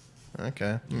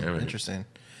 Okay. Interesting.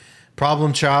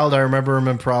 Problem Child. I remember him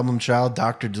in Problem Child.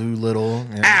 Dr. Dolittle.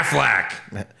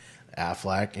 Yeah.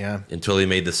 Affleck, yeah. Until he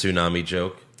made the tsunami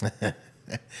joke.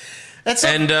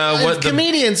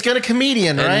 comedian's got a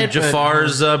comedian, and right?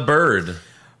 Jafar's bird.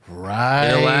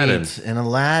 Right. In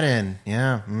Aladdin.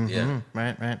 Yeah. Mm-hmm. Yeah.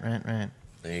 Right.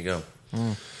 There you go.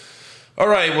 All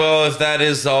right, well, if that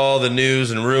is all the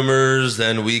news and rumors,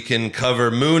 then we can cover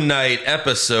Moon Knight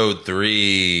Episode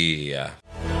 3. A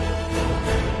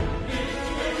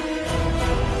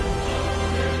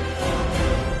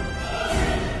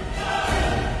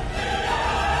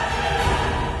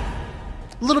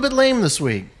little bit lame this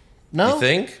week. No? You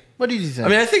think? What did you think? I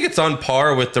mean, I think it's on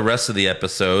par with the rest of the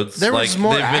episodes. There was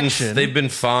more action. They've been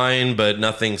fine, but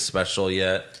nothing special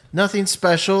yet. Nothing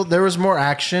special. There was more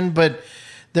action, but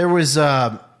there was...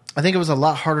 I think it was a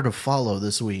lot harder to follow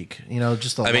this week.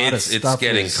 Just a lot of stuff. It's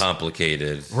getting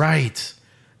complicated. Right.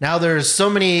 Now there's so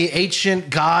many ancient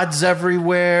gods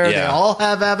everywhere. Yeah. They all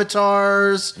have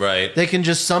avatars. Right. They can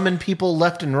just summon people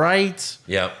left and right.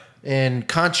 Yeah. And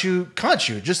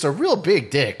Khonshu, just a real big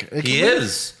dick. He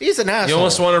is. He's an asshole. You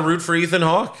almost want to root for Ethan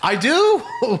Hawke. I do.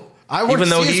 I want even to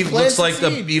though see he his looks like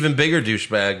succeed. the even bigger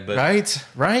douchebag. But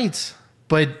Right.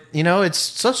 But, it's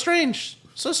so strange.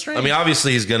 So strange. I mean,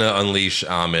 obviously he's going to unleash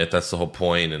Amit. That's the whole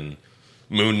point. And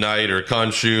Moon Knight or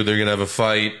Khonshu, they're going to have a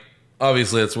fight.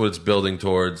 Obviously, that's what it's building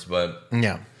towards. But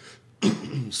yeah.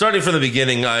 Starting from the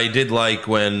beginning, I did like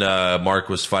when Mark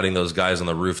was fighting those guys on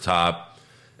the rooftop.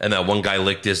 And that one guy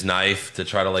licked his knife to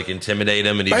try to intimidate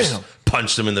him. And he just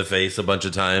punched him in the face a bunch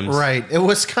of times. Right. It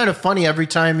was kind of funny. Every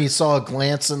time he saw a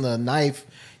glance in the knife,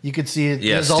 you could see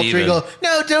his alter ego.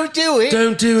 No, don't do it.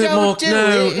 Don't do it, Mark.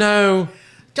 No.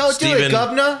 Don't do it,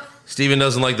 governor. Steven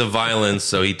doesn't like the violence,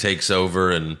 so he takes over,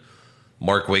 and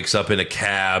Mark wakes up in a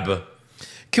cab.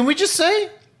 Can we just say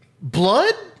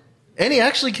blood? And he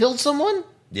actually killed someone?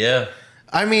 Yeah.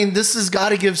 I mean, this has got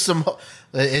to give some...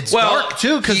 It's dark,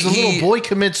 too, because the little boy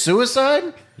commits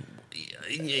suicide?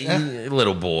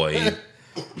 Little boy.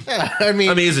 Yeah, I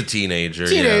mean, he's a teenager.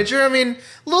 Yeah. I mean,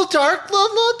 a little dark,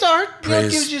 little dark.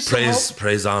 Praise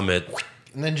Amit.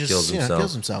 And then just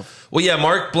kills himself. Well, yeah,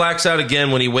 Mark blacks out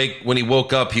again when he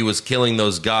woke up. He was killing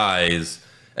those guys,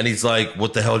 and he's like,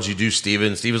 "What the hell did you do,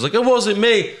 Steven?" Steven's like, "It wasn't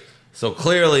me." So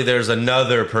clearly, there's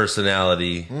another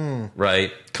personality,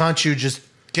 right? Khonshu just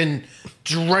can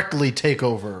directly take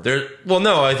over. Well,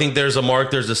 no, I think there's a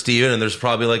Mark, there's a Steven, and there's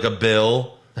probably a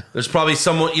Bill. There's probably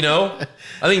someone, I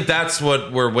think that's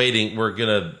what we're waiting. We're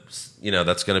gonna,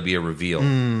 that's gonna be a reveal.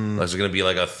 There's gonna be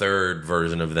a third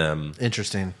version of them.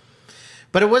 Interesting.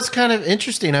 But it was kind of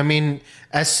interesting. I mean,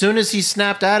 as soon as he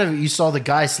snapped out of it, you saw the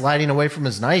guy sliding away from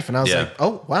his knife, and I was like,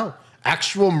 oh, wow.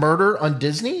 Actual murder on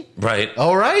Disney? Right.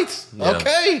 All right. Yeah.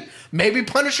 Okay. Maybe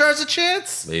Punisher has a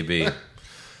chance? Maybe.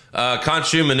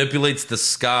 Khonshu manipulates the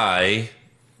sky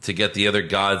to get the other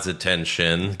gods'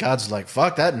 attention. The gods are like,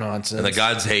 fuck that nonsense. And the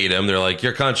gods hate him. They're like,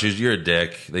 you're Khonshu, you're a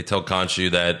dick. They tell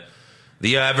Khonshu that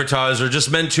the avatars are just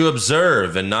meant to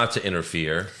observe and not to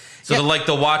interfere. So they're like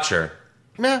the Watcher.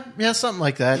 Yeah, something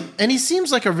like that. And he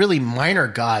seems like a really minor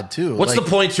god, too. What's the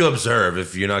point to observe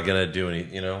if you're not going to do any,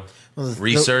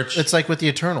 research? It's like with the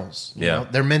Eternals. You know?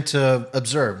 They're meant to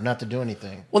observe, not to do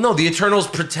anything. Well, no, the Eternals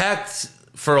protect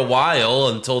for a while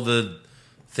until the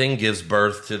thing gives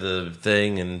birth to the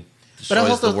thing and destroys the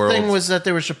world. But I thought the thing was that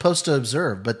they were supposed to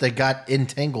observe, but they got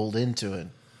entangled into it.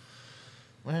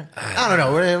 Well, I don't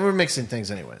know. We're mixing things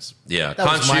anyways. Yeah, that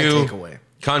was my takeaway.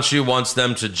 Khonshu wants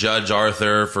them to judge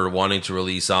Arthur for wanting to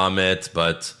release Amit,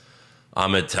 but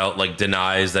Amit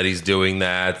denies that he's doing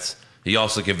that. He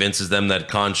also convinces them that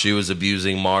Khonshu is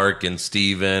abusing Mark and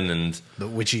Steven,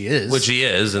 which he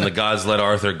is. And the gods let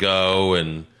Arthur go.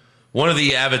 And one of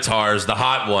the avatars, the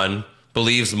hot one,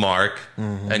 believes Mark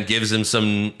and gives him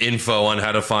some info on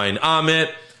how to find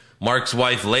Amit. Mark's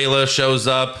wife, Layla, shows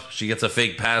up. She gets a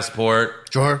fake passport.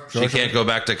 She can't go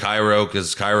back to Cairo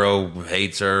because Cairo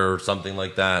hates her or something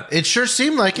like that. It sure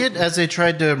seemed like it as they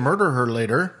tried to murder her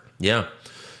later. Yeah.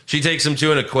 She takes him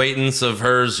to an acquaintance of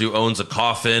hers who owns a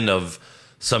coffin of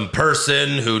some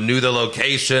person who knew the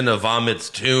location of Amit's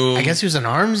tomb. I guess he was an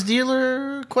arms dealer, ?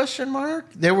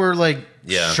 They were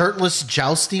shirtless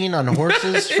jousting on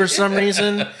horses for some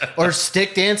reason. Or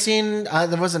stick dancing.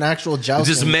 There wasn't actual jousting.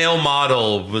 This male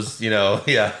model was,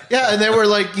 Yeah, and they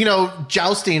were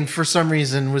jousting for some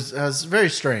reason. Was very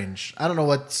strange. I don't know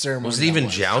what ceremony was it even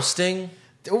jousting?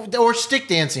 Or stick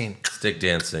dancing. Stick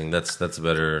dancing. That's a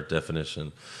better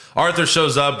definition. Arthur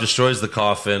shows up, destroys the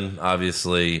coffin,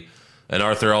 obviously. And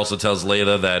Arthur also tells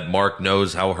Layla that Mark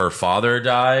knows how her father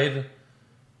died.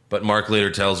 But Mark later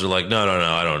tells her, no,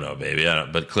 I don't know, baby.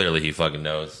 But clearly he fucking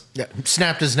knows. Yeah,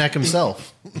 snapped his neck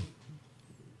himself.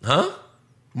 Huh?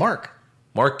 Mark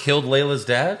killed Layla's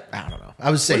dad? I don't know.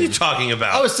 What are you talking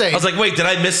about? I was like, wait, did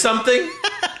I miss something?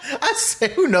 I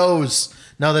say, who knows?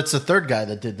 No, that's the third guy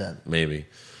that did that. Maybe.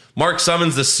 Mark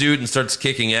summons the suit and starts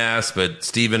kicking ass, but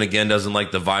Steven again doesn't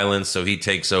like the violence, so he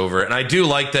takes over. And I do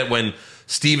like that when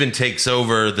Steven takes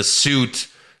over, the suit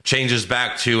changes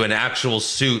back to an actual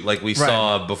suit like we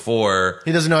saw before.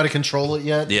 He doesn't know how to control it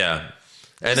yet. Yeah.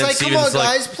 And He's then like, Steven's come on,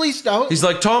 guys, please don't. He's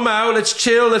like, Tom out, let's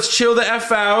chill the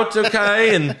F out,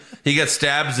 okay? And he gets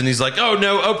stabbed, and he's like, oh,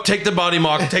 no, take the body,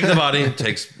 Mark, take the body.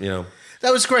 Takes,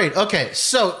 That was great. Okay,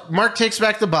 so Mark takes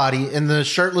back the body, and the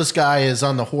shirtless guy is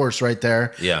on the horse right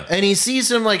there. Yeah. And he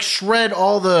sees him, like, shred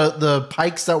all the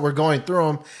pikes that were going through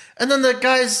him. And then the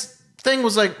guy's thing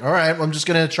was like, all right, I'm just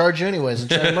going to charge you anyways and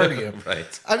try to murder you.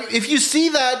 Right. I mean, if you see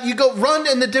that, you go run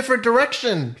in the different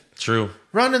direction. True.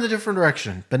 Run in the different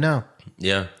direction. But no.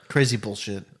 Yeah. Crazy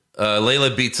bullshit.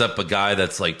 Layla beats up a guy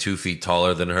that's like 2 feet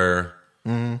taller than her.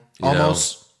 Mm-hmm.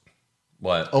 Almost.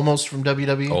 What? Almost from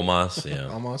WWE. Almost, yeah.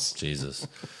 Almost. Jesus.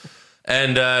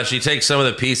 And she takes some of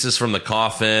the pieces from the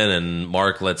coffin, and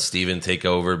Mark lets Steven take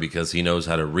over because he knows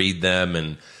how to read them.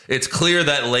 And it's clear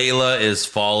that Layla is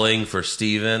falling for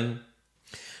Steven.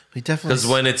 He definitely. Because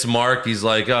when it's Mark, he's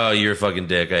like, oh, you're a fucking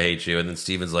dick. I hate you. And then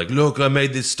Steven's like, look, I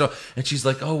made this stuff. And she's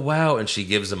like, oh, wow. And she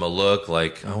gives him a look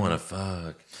like, I want to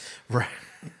fuck. Right.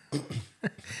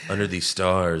 Under these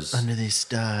stars. Under these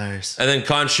stars. And then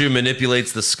Khonshu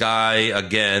manipulates the sky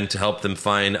again to help them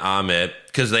find Amit,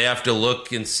 because they have to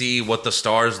look and see what the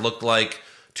stars looked like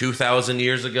 2,000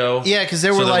 years ago. Yeah, because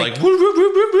they were like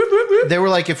they were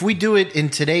like, if we do it in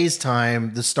today's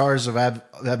time, the stars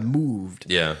have moved.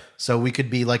 Yeah. So we could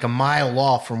be like a mile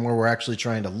off from where we're actually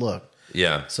trying to look.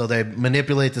 Yeah. So they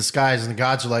manipulate the skies, and the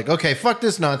gods are like, okay, fuck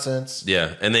this nonsense.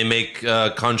 Yeah. And they make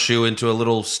Khonshu into a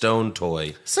little stone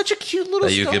toy Such a cute little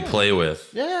that you stone. could play with.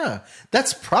 Yeah.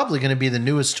 That's probably going to be the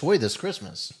newest toy this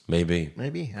Christmas. Maybe.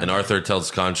 Maybe. And Arthur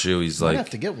tells Khonshu, he's I like, have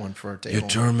to get one for our table. your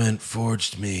torment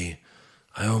forged me.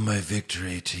 I owe my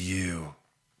victory to you.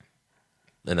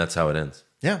 And that's how it ends.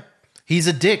 Yeah. He's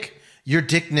a dick. Your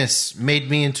dickness made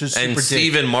me into a super And dick.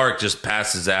 Stephen Mark just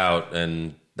passes out,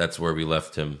 and that's where we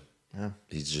left him. Yeah.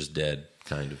 He's just dead,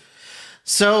 kind of.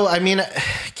 So, I mean,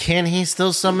 can he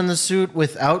still summon the suit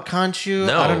without Khonshu?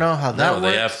 No. I don't know how that works.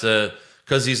 They have to,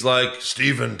 because he's like,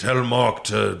 Stephen, tell Mark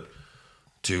to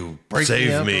Break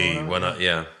save me me up or when I,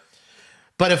 yeah.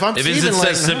 But if I'm If Steven, it's like,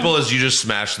 as simple as you just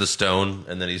smash the stone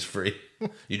and then he's free,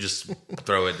 you just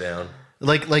throw it down.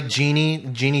 like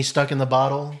Genie stuck in the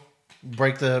bottle,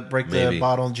 break the Maybe.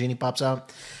 bottle, and Genie pops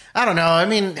out. I don't know. I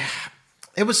mean,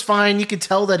 it was fine. You could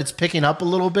tell that it's picking up a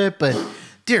little bit, but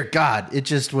dear God, it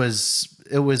just was.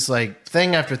 It was like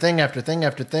thing after thing after thing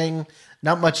after thing.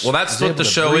 Not much. Well, that's was what able the to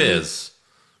show breathe. is.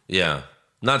 Yeah.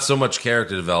 Not so much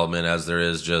character development as there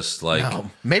is just like, No.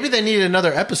 Maybe they needed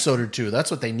another episode or two. That's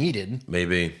what they needed.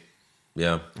 maybe.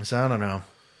 Yeah. So I don't know.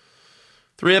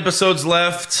 3 episodes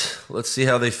left. Let's see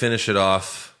how they finish it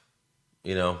off.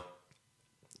 Sure.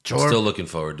 Still looking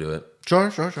forward to it.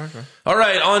 Sure. All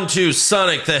right, on to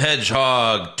Sonic the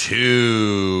Hedgehog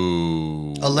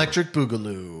 2. Electric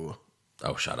Boogaloo.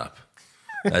 Oh, shut up.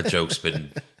 That joke's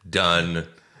been done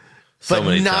so But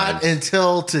many not times.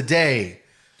 until today.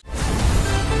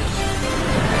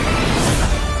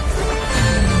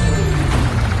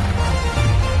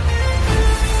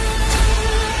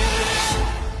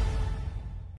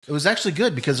 It was actually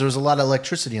good because there was a lot of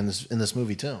electricity in this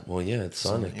movie too. Well, yeah, it's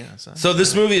Sonic. yeah, Sonic. So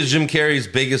this movie is Jim Carrey's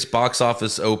biggest box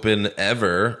office open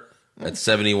ever at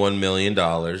 $71 million.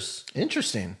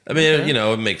 Interesting. I mean,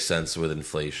 it makes sense with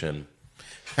inflation.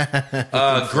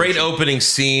 Great opening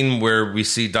scene where we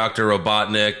see Dr.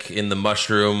 Robotnik in the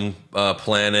mushroom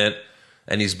planet,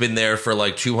 and he's been there for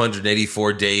like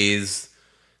 284 days,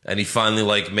 and he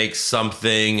finally makes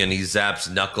something, and he zaps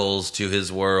Knuckles to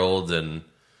his world, and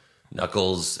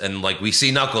Knuckles, and we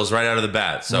see Knuckles right out of the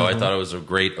bat. So I thought it was a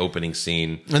great opening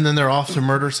scene. And then they're off to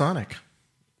murder Sonic.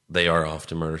 They are off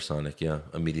to murder Sonic, yeah,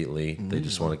 immediately. They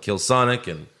just want to kill Sonic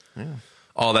and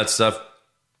all that stuff.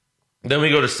 Then we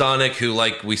go to Sonic, who,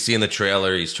 we see in the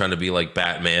trailer, he's trying to be like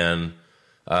Batman.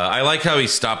 I like how he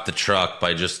stopped the truck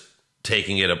by just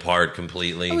taking it apart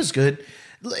completely. It was good.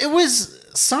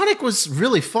 Sonic was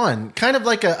really fun. Kind of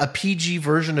like a PG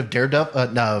version of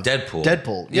Daredevil. No, Deadpool.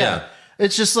 Deadpool, Yeah.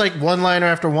 It's just like one-liner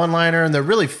after one-liner, and they're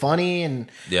really funny,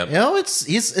 and Yep.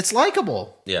 it's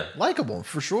likable. Yeah. Likable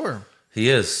for sure. He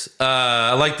is.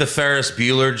 I like the Ferris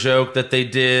Bueller joke that they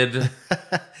did,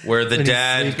 where the When he's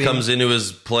dad sleeping. comes into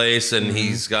his place and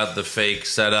he's got the fake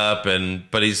setup,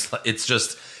 but it's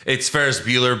Ferris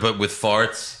Bueller but with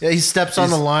farts. Yeah, he steps on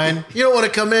the line. You don't want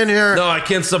to come in here. No, I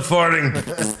can't stop farting.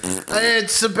 I had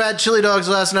some bad chili dogs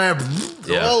last night.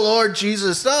 Yeah. Oh Lord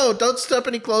Jesus! No, don't step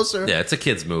any closer. Yeah, it's a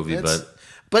kids movie, but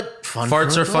But fun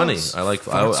farts for are funny. adults. I like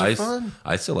Farts are fun.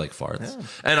 I still like farts. Yeah.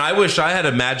 And I wish I had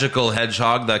a magical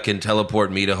hedgehog that can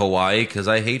teleport me to Hawaii because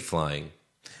I hate flying.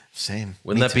 Same.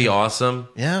 Wouldn't that be awesome?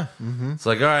 Yeah. Mm-hmm. It's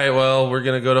like, all right, well, we're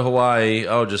going to go to Hawaii.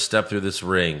 Oh, just step through this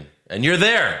ring. And you're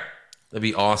there. That'd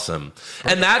be awesome.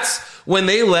 And that's when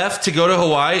they left to go to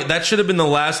Hawaii. That should have been the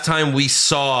last time we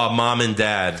saw Mom and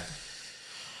Dad.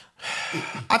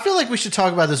 I feel like we should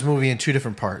talk about this movie in two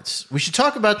different parts. We should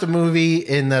talk about the movie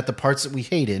in that the parts that we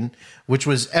hated, which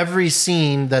was every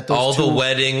scene that those the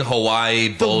wedding, Hawaii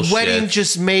bullshit. The wedding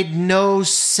just made no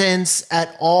sense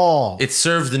at all. It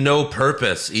served no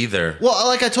purpose either. Well,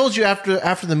 like I told you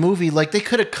after the movie, like they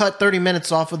could have cut 30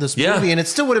 minutes off of this movie and it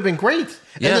still would have been great.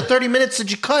 And the 30 minutes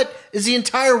that you cut is the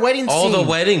entire wedding scene. All the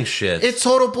wedding shit. It's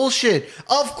total bullshit.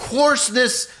 Of course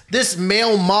this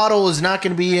male model is not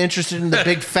going to be interested in the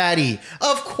big fatty.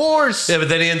 Of course. Yeah, but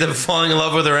then he ended up falling in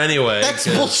love with her anyway. That's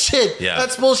bullshit. Yeah.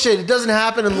 That's bullshit. It doesn't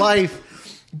happen in life.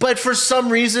 But for some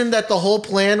reason, that the whole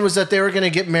plan was that they were going to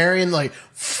get married and like,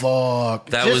 fuck.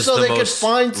 That just was so the they most could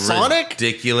find Sonic?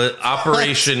 ridiculous.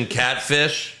 Operation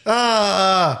Catfish.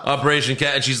 Operation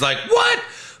Cat. And she's like, what?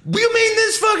 You mean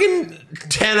this fucking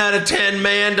 10 out of 10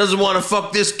 man doesn't want to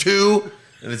fuck this too?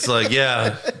 And it's like,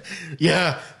 yeah.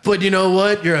 Yeah, but you know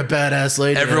what? You're a badass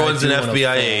lady. Everyone's an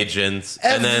FBI agent.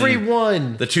 Everyone. And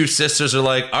then the two sisters are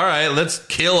like, all right, let's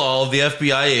kill all of the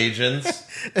FBI agents.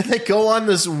 And they go on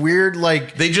this weird,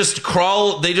 like... They just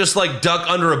like duck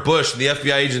under a bush. And the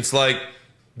FBI agent's like...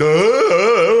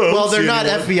 Well, they're not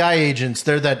FBI agents.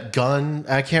 They're that gun.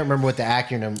 I can't remember what the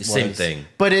acronym was. Same thing.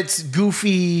 But it's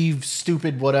goofy,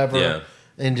 stupid, whatever. Yeah.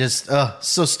 And just,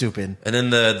 so stupid. And then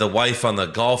the wife on the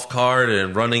golf cart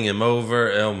and running him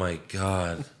over. Oh, my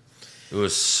God. It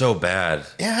was so bad.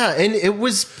 Yeah, and it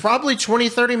was probably 20,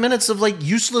 30 minutes of, like,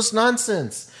 useless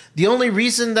nonsense. The only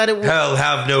reason that it was... Hell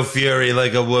have no fury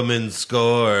like a woman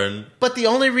scorn. But the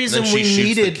only reason we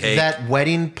needed that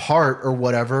wedding part or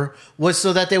whatever was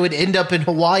so that they would end up in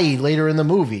Hawaii later in the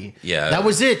movie. Yeah. That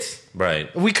was it.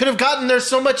 Right. We could have gotten there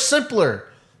so much simpler.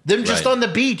 Them just on the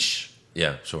beach.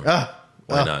 Yeah, sure.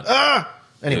 Why not?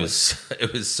 Anyway.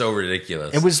 It was so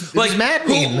ridiculous. It was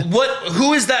maddening.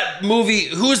 Who is that movie?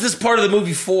 Who is this part of the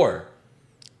movie for?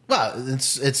 Well,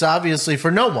 it's obviously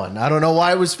for no one. I don't know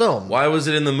why it was filmed. Why was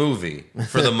it in the movie?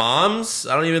 For the moms?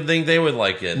 I don't even think they would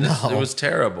like it. No. It was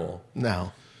terrible.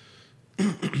 No.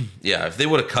 Yeah, if they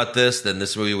would have cut this, then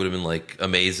this movie would have been like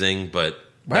amazing, but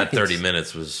that 30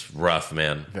 minutes was rough,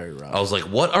 man. Very rough. I was like,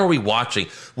 what are we watching?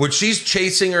 When she's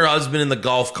chasing her husband in the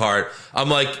golf cart, I'm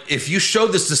like, if you showed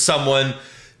this to someone,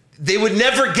 they would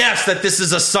never guess that this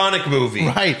is a Sonic movie.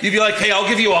 Right. You'd be like, hey, I'll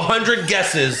give you 100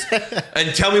 guesses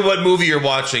and tell me what movie you're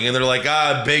watching. And they're like,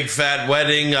 big fat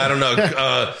wedding. I don't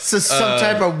know. So some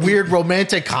type of weird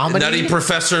romantic comedy. Nutty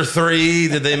Professor 3.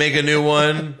 Did they make a new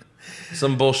one?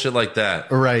 Some bullshit like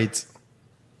that. Right.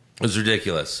 It was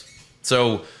ridiculous.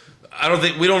 So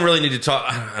we don't really need to talk.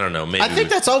 I don't know. Maybe I think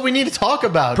that's all we need to talk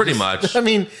about. Pretty much. I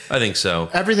mean, I think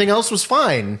so. Everything else was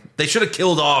fine. They should have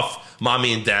killed off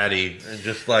Mommy and Daddy and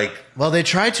just like. Well, they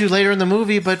tried to later in the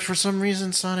movie, but for some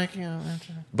reason, Sonic,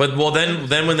 But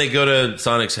then when they go to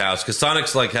Sonic's house, because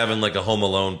Sonic's like having like a Home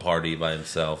Alone party by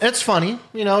himself. It's funny,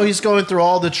 he's going through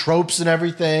all the tropes and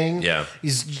everything. Yeah,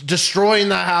 he's destroying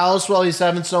the house while he's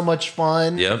having so much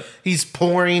fun. Yep, he's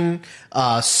pouring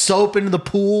soap into the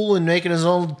pool and making his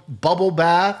own bubble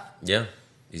bath. Yeah.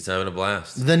 He's having a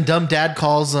blast. Then dumb dad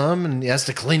calls him and he has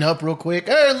to clean up real quick.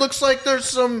 Hey, it looks like there's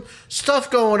some stuff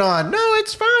going on. No,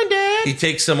 it's fine, Dad. He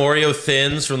takes some Oreo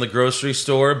Thins from the grocery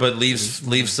store, but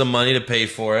leaves some money to pay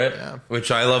for it. Yeah.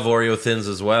 Which I love Oreo Thins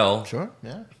as well. Sure,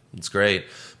 yeah. It's great.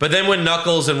 But then when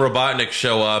Knuckles and Robotnik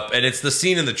show up, and it's the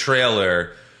scene in the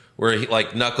trailer where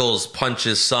Knuckles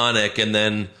punches Sonic, and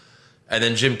then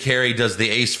Jim Carrey does the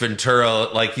Ace Ventura,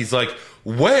 he's like,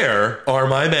 where are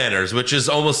my manners? Which is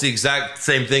almost the exact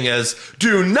same thing as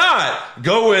do not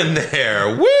go in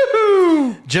there.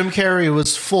 Woohoo! Jim Carrey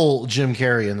was full Jim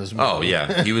Carrey in this movie. Oh,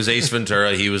 yeah. He was Ace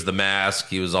Ventura. He was the Mask.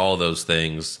 He was all of those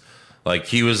things.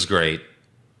 He was great.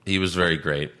 He was very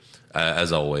great,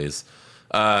 as always.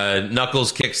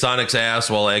 Knuckles kicked Sonic's ass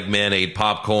while Eggman ate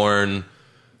popcorn.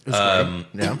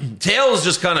 Yeah. Tails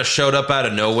just kind of showed up out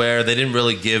of nowhere. They didn't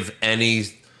really give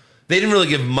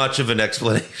much of an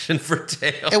explanation for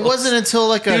Tails. It wasn't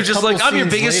until he was just like, I'm your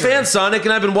biggest fan, Sonic,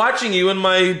 and I've been watching you in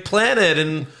my planet.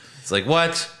 And it's like,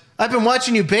 what? I've been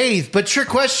watching you bathe, but trick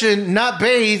question, not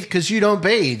bathe because you don't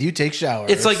bathe. You take showers.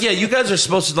 It's like, yeah, you guys are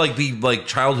supposed to be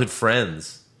childhood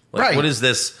friends. Right. What is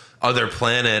this other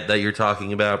planet that you're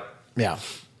talking about? Yeah.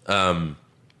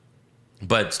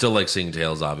 But still seeing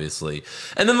Tails, obviously.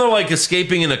 And then they're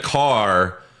escaping in a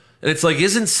car. And it's like,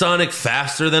 isn't Sonic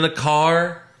faster than a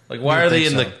car? Like, why are they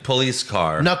in the police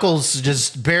car? Knuckles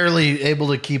just barely able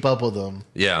to keep up with them.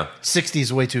 Yeah.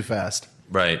 60's way too fast.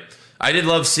 Right. I did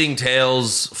love seeing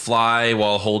Tails fly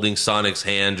while holding Sonic's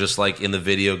hand, just like in the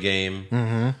video game.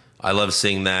 Mm-hmm. I love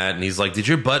seeing that. And he's like, did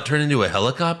your butt turn into a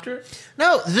helicopter?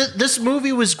 No, this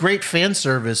movie was great fan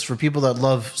service for people that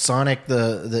love Sonic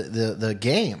the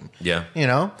game. Yeah. You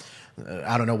know?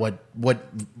 I don't know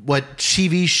what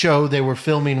TV show they were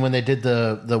filming when they did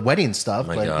the wedding stuff,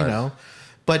 but God. you know.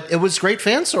 But it was great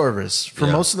fan service for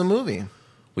most of the movie.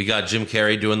 We got Jim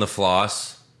Carrey doing the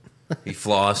floss. He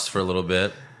flossed for a little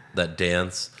bit. That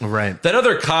dance. Right. That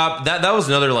other cop, that was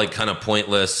another like kind of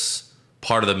pointless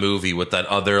part of the movie with that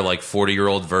other like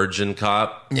 40-year-old virgin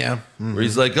cop. Yeah. Mm-hmm. Where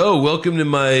he's like, oh, welcome to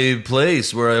my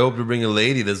place where I hope to bring a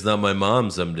lady that's not my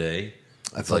mom someday.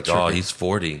 It's like, triggered. Oh, he's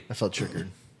 40. I felt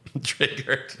triggered.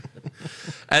 Triggered.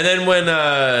 And then when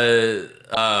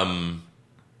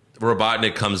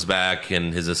Robotnik comes back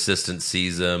and his assistant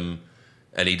sees him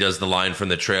and he does the line from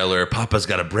the trailer, Papa's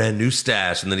got a brand new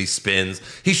stash, and then he spins.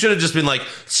 He should have just been like,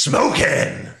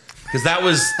 smoking! Because that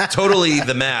was totally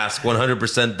The Mask,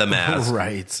 100% The Mask.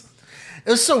 Right. It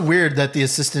was so weird that the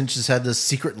assistant just had this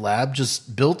secret lab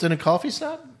just built in a coffee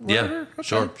shop. Whatever. Yeah,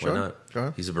 sure. Why not?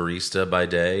 Sure. He's a barista by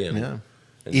day and an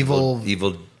evil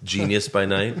genius by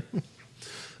night.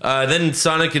 Then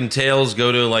Sonic and Tails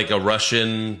go to like a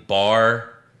Russian bar,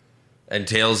 and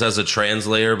Tails has a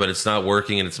translator, but it's not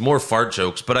working, and it's more fart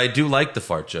jokes. But I do like the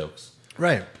fart jokes.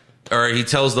 Right. Or he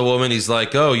tells the woman, he's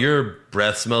like, oh, your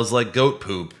breath smells like goat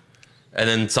poop. And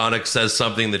then Sonic says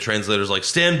something, the translator's like,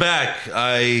 stand back,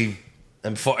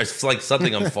 it's like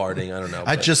something I'm farting, I don't know.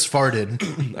 I just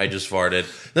farted. I just farted.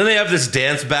 Then they have this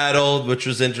dance battle, which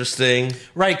was interesting.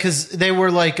 Right, because they were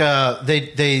like,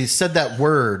 they said that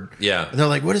word. Yeah. And they're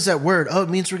like, what is that word? Oh, it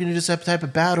means we're going to do this type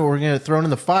of battle. We're going to throw it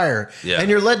in the fire. Yeah. And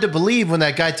you're led to believe when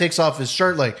that guy takes off his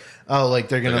shirt, like, oh, like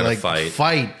they're going to like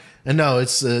fight. And no,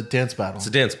 it's a dance battle. It's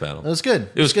a dance battle. It was good.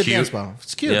 It was a good cute. dance battle.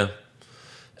 It's cute. Yeah.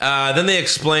 Then they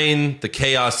explain the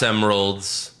Chaos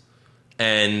Emeralds,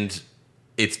 and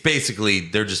it's basically,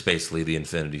 they're just basically the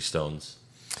Infinity Stones.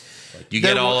 Like, you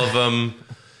get all of them,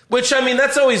 which, I mean,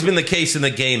 that's always been the case in the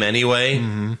game anyway.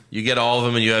 Mm-hmm. You get all of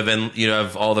them, and you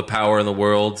have all the power in the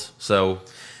world, so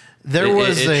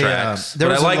it tracks.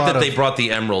 But I like that they brought the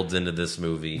emeralds into this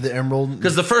movie. The emerald?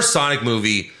 Because the first Sonic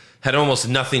movie had almost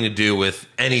nothing to do with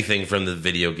anything from the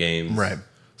video games. Right.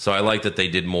 So I like that they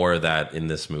did more of that in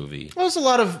this movie. Well, there's a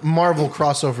lot of Marvel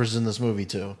crossovers in this movie,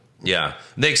 too. Yeah.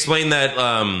 They explain that,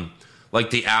 like,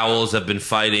 the owls have been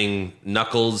fighting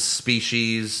Knuckles'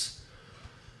 species.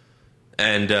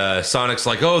 And Sonic's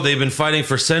like, oh, they've been fighting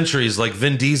for centuries, like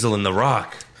Vin Diesel and The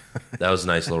Rock. That was a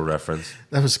nice little reference.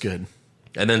 That was good.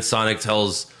 And then Sonic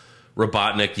tells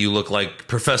Robotnik, you look like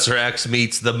Professor X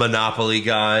meets the Monopoly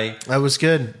guy. That was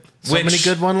good. So many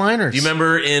good one-liners. Do you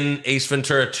remember in Ace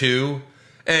Ventura 2?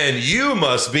 And you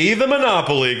must be the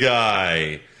Monopoly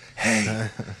guy. Hey,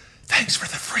 thanks for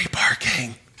the free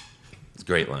parking. It's a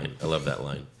great line. I love that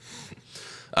line.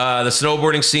 The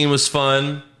snowboarding scene was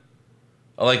fun.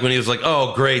 I like when he was like,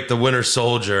 oh, great, the Winter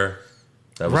Soldier.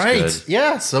 That was good.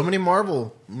 Yeah, so many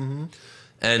Marvel. Mm-hmm.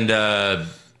 And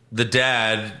the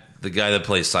dad, the guy that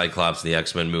plays Cyclops in the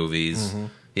X-Men movies,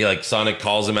 he like Sonic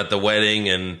calls him at the wedding,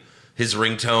 and his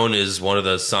ringtone is one of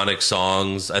the Sonic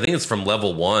songs. I think it's from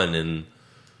level 1 in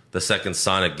the second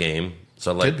Sonic game.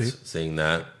 So I liked seeing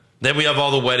that. Then we have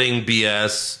all the wedding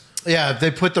BS. Yeah,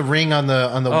 they put the ring on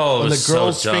the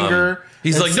girl's finger.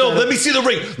 He's like, no, let me see the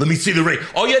ring. Let me see the ring.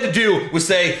 All you had to do was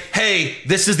say, hey,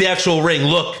 this is the actual ring.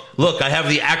 Look, I have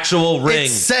the actual ring. It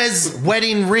says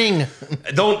wedding ring.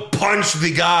 Don't punch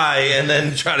the guy and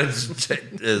then try to...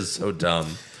 It is so dumb.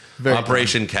 Very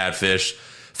Operation Catfish.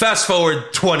 Fast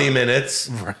forward 20 minutes.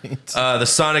 Right. The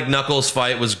Sonic Knuckles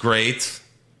fight was great.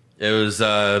 It was,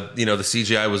 the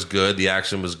CGI was good. The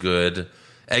action was good.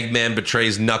 Eggman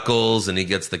betrays Knuckles and he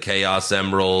gets the Chaos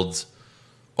Emerald.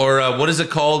 Or what is it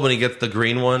called when he gets the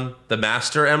green one? The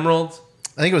Master Emerald?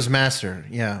 I think it was Master,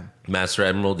 yeah. Master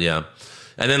Emerald, yeah.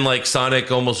 And then, like,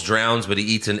 Sonic almost drowns, but he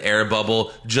eats an air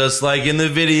bubble, just like in the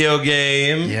video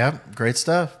game. Yep, great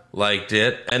stuff. Liked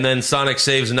it. And then Sonic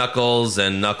saves Knuckles,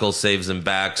 and Knuckles saves him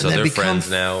back, so they're friends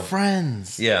now.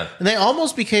 Friends. Yeah. And they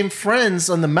almost became friends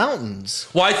on the mountains.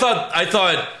 Well, I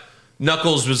thought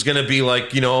Knuckles was going to be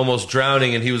like, almost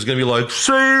drowning, and he was going to be like,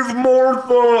 save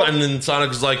Martha! And then Sonic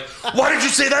was like, why did you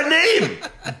say that name?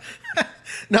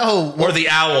 No. Or the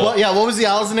owl. Well, yeah, what was the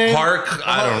owl's name? Hark?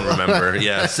 I don't remember.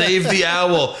 Yeah, save the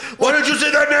owl. Why did you say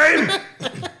that name?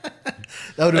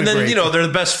 That and then, they're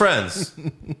the best friends.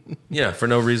 Yeah, for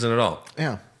no reason at all.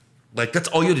 Yeah. Like, that's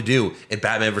all you had to do in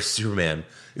Batman vs. Superman.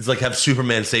 It's like have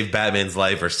Superman save Batman's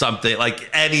life or something. Like,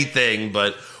 anything,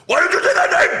 but why did you say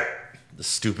that name? The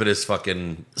stupidest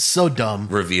fucking So dumb.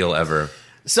 reveal ever.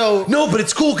 So No, but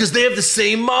it's cool because they have the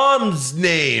same mom's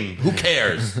name. Who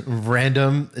cares?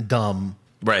 random dumb.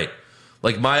 Right.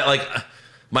 Like,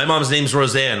 my mom's name's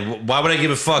Roseanne. Why would I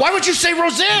give a fuck? Why would you say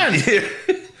Roseanne?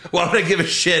 Why would I give a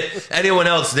shit anyone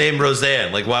else named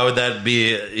Roseanne? Like, why would that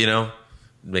be, you know?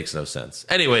 It makes no sense.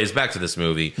 Anyways, back to this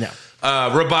movie. No.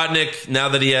 Robotnik, now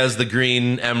that he has the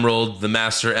green emerald, the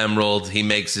master emerald, he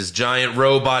makes his giant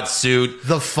robot suit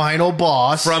The final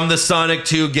boss. from the Sonic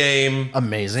 2 game.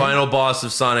 Amazing. Final boss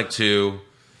of Sonic 2.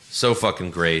 So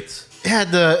fucking great. It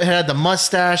had the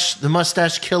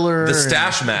mustache killer. The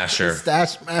Stash Masher. The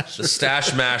stash masher. The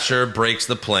Stash Masher breaks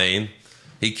the plane.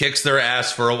 He kicks their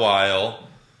ass for a while.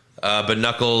 But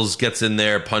Knuckles gets in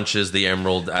there, punches the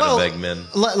emerald out of Eggman.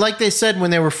 Like they said when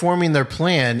they were forming their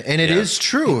plan, and it Yeah. is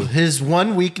true. His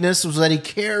one weakness was that he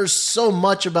cares so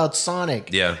much about Sonic.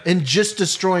 Yeah. And just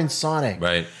destroying Sonic.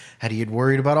 Right. Had he had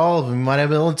worried about all of them, he might have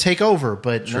been able to take over,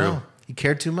 but True. no. He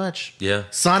cared too much. Yeah.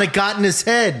 Sonic got in his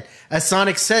head. As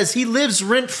Sonic says, he lives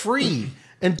rent-free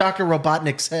in Dr.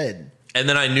 Robotnik's head. And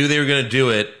then I knew they were going to do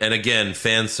it. And again,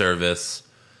 fan service.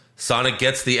 Sonic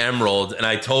gets the emerald, and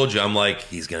I told you, I'm like,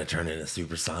 he's going to turn into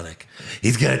Supersonic.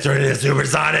 He's going to turn into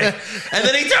Supersonic. And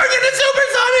then he turned into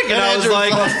Supersonic. And I was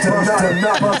like,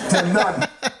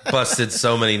 busted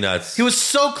so many nuts. He was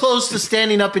so close to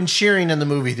standing up and cheering in the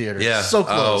movie theater. Yeah. So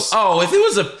close. Oh, if it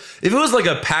was like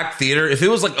a packed theater, if it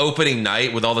was like opening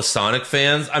night with all the Sonic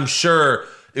fans, I'm sure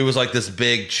it was like this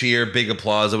big cheer, big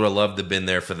applause. I would have loved to have been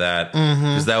there for that.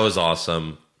 Because that was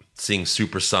awesome. Seeing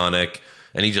Supersonic.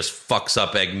 And he just fucks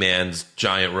up Eggman's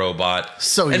giant robot.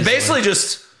 So and easily. basically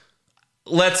just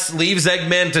leaves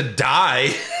Eggman to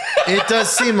die. It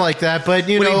does seem like that, but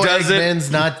you When he know, does it-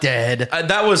 Eggman's not dead.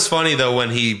 That was funny though when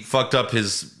he fucked up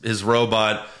his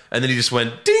robot and then he just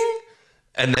went ding,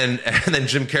 and then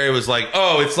Jim Carrey was like,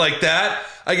 "Oh, it's like that.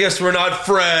 I guess we're not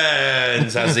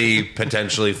friends." As he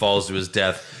potentially falls to his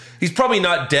death. He's probably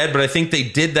not dead, but I think they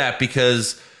did that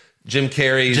because Jim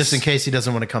Carrey's Just in case he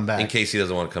doesn't want to come back. in case he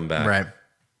doesn't want to come back. Right.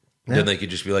 Then they could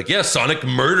just be like, "Yeah, Sonic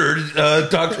murdered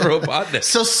Dr. Robotnik.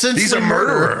 So since he's the a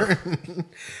murderer."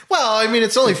 Well, I mean,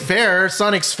 it's only fair.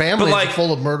 Sonic's family But like, is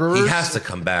full of murderers. he has to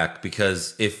come back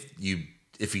because if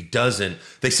he doesn't,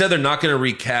 they said they're not going to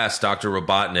recast Dr.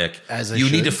 Robotnik. As they you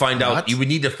need should. to find out. Not. You would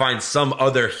need to find some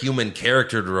other human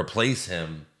character to replace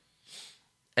him.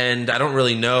 And I don't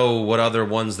really know what other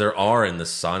ones there are in the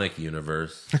Sonic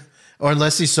universe. Or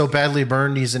unless he's so badly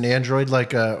burned, he's an android,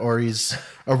 or he's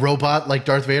a robot like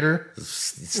Darth Vader.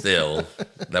 Still,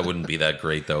 that wouldn't be that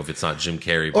great though if it's not Jim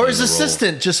Carrey. Or playing his the role.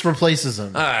 assistant just replaces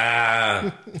him.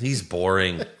 He's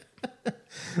boring.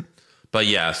 But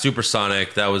yeah,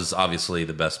 Supersonic, that was obviously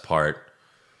the best part.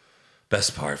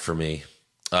 Best part for me.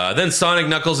 Then Sonic,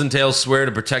 Knuckles, and Tails swear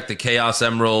to protect the Chaos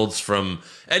Emeralds from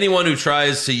anyone who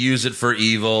tries to use it for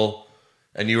evil.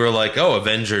 And you were like, oh,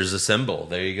 Avengers Assemble.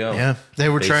 There you go. Yeah, they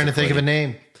were trying to think of a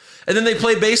name. And then they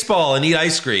play baseball and eat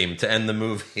ice cream to end the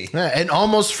movie. Yeah, and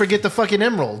almost forget the fucking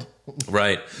emerald.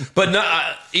 Right. But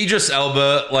Idris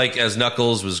Elba, like, as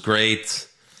Knuckles was great.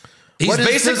 He's What is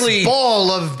basically this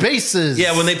ball of bases?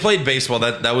 Yeah, when they played baseball,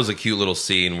 that was a cute little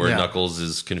scene where Yeah. Knuckles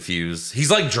is confused. He's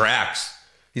like Drax.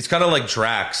 He's kind of like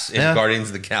Drax in Yeah. Guardians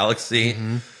of the Galaxy.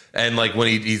 And like when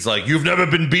he's like, "You've never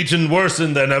been beaten worse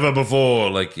than ever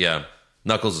before." Like, yeah,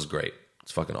 Knuckles is great.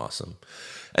 It's fucking awesome.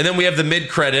 And then we have the mid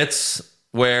credits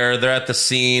where they're at the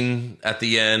scene at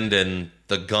the end, and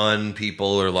the gun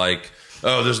people are like,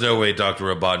 "Oh, there's no way Dr.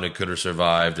 Robotnik could have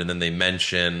survived." And then they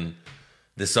mention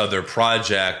this other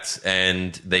project,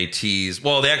 and they tease.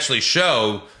 Well, they actually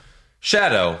show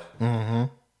Shadow,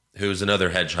 who's another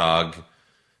hedgehog,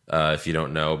 if you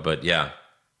don't know. But yeah,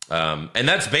 and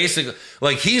that's basically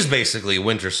like he's basically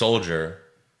Winter Soldier.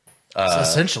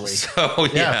 essentially. So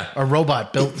yeah, a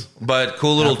robot built. but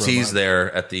cool little Half tease robot.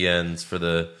 there at the end for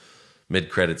the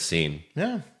mid-credit scene.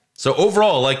 Yeah. So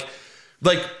overall, like,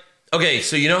 okay,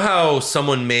 so you know how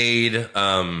someone made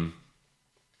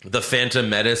the Phantom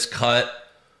Menace cut?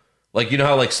 Like, you know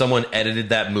how like someone edited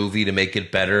that movie to make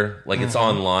it better? Like, it's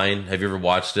online. Have you ever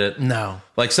watched it? No.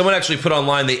 Like, someone actually put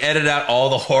online, they edited out all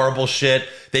the horrible shit.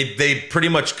 They pretty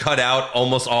much cut out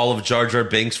almost all of Jar Jar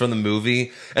Binks from the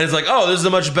movie. And it's like, oh, this is a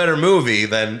much better movie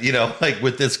than, you know, like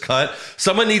with this cut.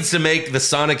 Someone needs to make the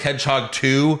Sonic Hedgehog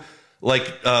 2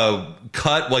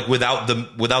 cut like without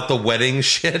the wedding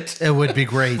shit. It would be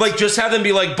great. Like just have them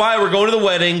be like, "Bye, we're going to the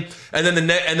wedding," and then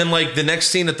the next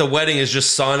scene at the wedding is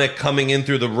just Sonic coming in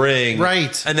through the ring,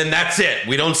 right? And then that's it.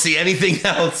 We don't see anything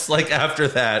else like after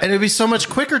that, and it'd be so much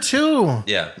quicker too.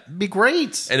 Yeah, it'd be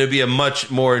great, and it'd be a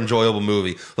much more enjoyable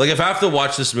movie. Like if I have to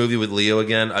watch this movie with Leo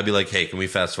again, I'd be like, "Hey, can we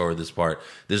fast forward this part?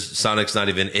 This Sonic's not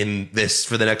even in this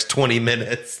for the next 20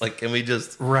 minutes. Like, can we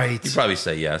just?" Right? You'd probably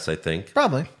say yes. I think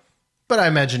probably. But I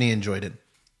imagine he enjoyed it.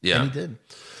 Yeah. And he did.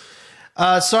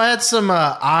 So I had some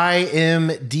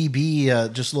IMDb,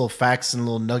 just little facts and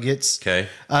little nuggets. Okay.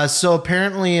 So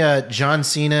apparently John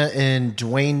Cena and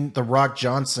Dwayne "The Rock"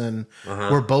 Johnson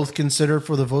were both considered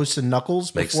for the voice of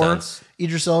Knuckles Makes before sense.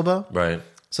 Idris Elba. Right.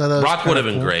 So that was Rock would have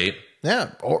kinda been cool. great. Yeah,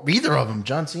 or either of them.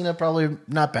 John Cena probably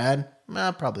not bad.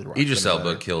 Probably Rock. Idris been Elba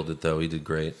better. killed it though. He did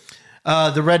great.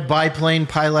 The red biplane,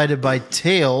 piloted by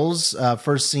Tails, was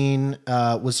first seen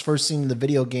in the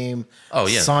video game. Oh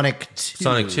yeah, Sonic 2.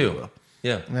 Sonic 2.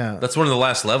 Yeah. That's one of the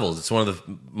last levels. It's one of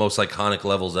the most iconic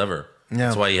levels ever. Yeah.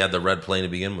 That's why he had the red plane to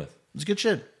begin with. It's good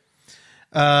shit.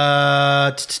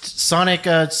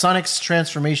 Sonic's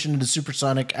transformation into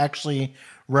Supersonic actually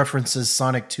references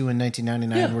Sonic 2 in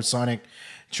 1999, where Sonic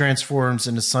transforms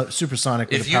into Supersonic.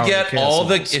 With If the you power of get the Chaos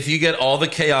Emeralds. if you get all the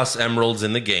Chaos Emeralds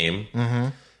in the game,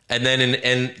 and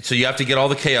then so you have to get all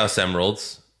the Chaos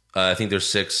Emeralds. I think there's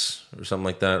 6 or something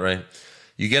like that, right?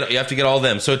 You have to get all of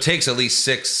them. So it takes at least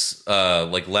 6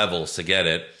 like levels to get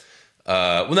it.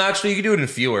 Well, no, actually, you can do it in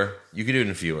fewer.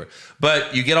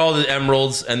 But you get all the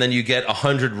emeralds, and then you get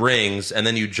 100 rings, and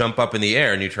then you jump up in the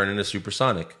air and you turn into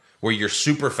Supersonic, where you're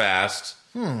super fast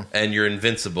and you're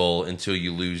invincible until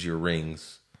you lose your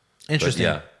rings. Interesting.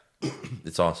 But yeah,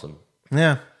 it's awesome.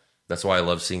 Yeah. That's why I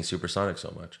love seeing Supersonic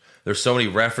so much. There's so many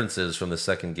references from the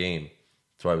second game.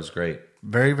 That's why it was great.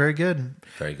 Very, very good.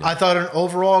 Very good. I thought an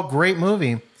overall great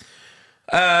movie.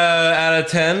 Out of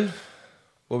 10,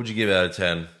 what would you give it out of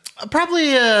 10?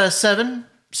 Probably 7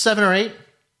 or 8.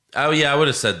 Oh yeah, I would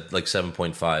have said like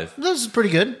 7.5. This is pretty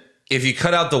good. If you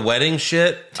cut out the wedding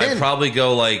shit, 10. I'd probably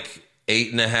go like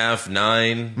 8.5,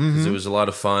 9, because it was a lot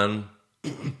of fun.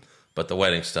 But the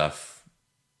wedding stuff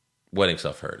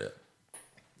hurt it.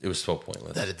 It was so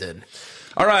pointless. That it did.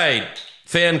 All right,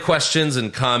 fan questions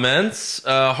and comments.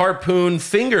 Harpoon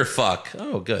finger fuck.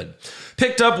 Oh, good.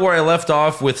 Picked up where I left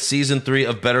off with season 3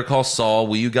 of Better Call Saul.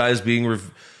 Will you guys be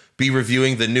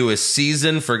reviewing the newest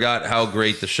season? Forgot how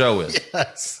great the show is.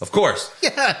 Yes. Of course.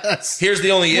 Yes. Here's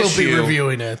the only issue. We'll be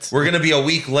reviewing it. We're going to be a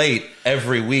week late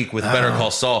every week with Better Call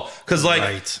Saul. Because,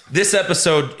 this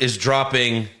episode is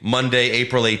dropping Monday,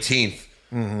 April 18th.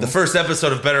 The first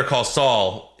episode of Better Call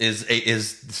Saul is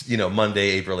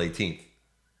Monday, April 18th.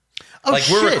 Oh,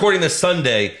 we're recording this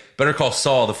Sunday. Better Call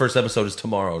Saul, the first episode is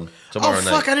tomorrow night.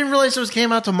 Fuck, I didn't realize it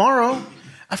came out tomorrow.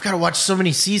 I've got to watch so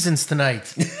many seasons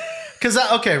tonight. Because,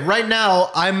 right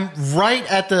now, I'm right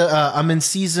at I'm in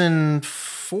season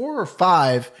 4 or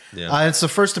 5. Yeah. It's the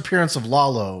first appearance of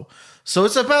Lalo. So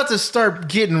it's about to start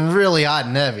getting really hot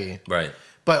and heavy. Right.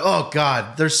 But, oh,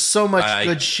 God, there's so much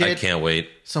good shit. I can't wait.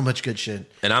 So much good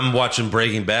shit. And I'm watching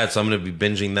Breaking Bad, so I'm going to be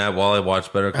binging that while I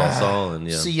watch Better Call Saul.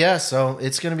 And So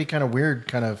it's going to be kind of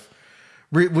weird,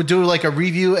 we'll do like a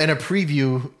review and a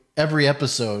preview every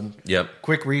episode. Yep.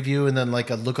 Quick review and then like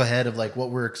a look ahead of like what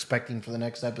we're expecting for the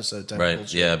next episode. Type Right. of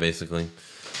bullshit. Yeah, basically.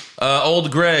 Old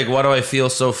Greg, why do I feel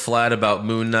so flat about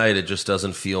Moon Knight? It just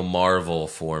doesn't feel Marvel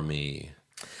for me.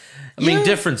 I mean,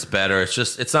 different's better.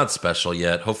 It's not special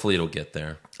yet. Hopefully it'll get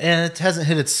there. And it hasn't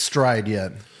hit its stride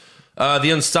yet.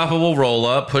 The Unstoppable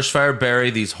Roll-Up, Pushfire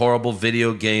Barry, these horrible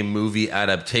video game movie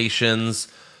adaptations,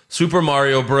 Super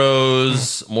Mario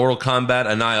Bros., Mortal Kombat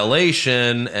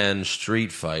Annihilation, and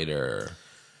Street Fighter.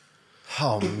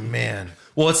 Oh, man.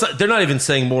 Well, they're not even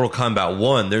saying Mortal Kombat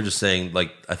 1. They're just saying,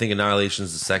 I think Annihilation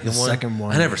is the second one. Second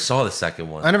one. I never saw the second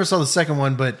one. I never saw the second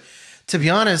one, but to be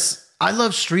honest, I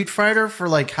love Street Fighter for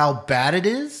how bad it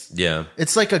is. Yeah.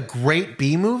 It's like a great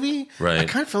B movie. Right. I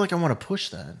kind of feel like I want to push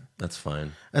that. That's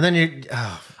fine. And then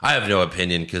I have no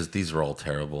opinion because these are all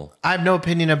terrible. I have no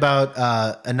opinion about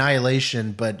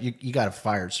Annihilation, but you got to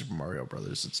fire Super Mario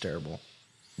Brothers. It's terrible.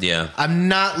 Yeah. I'm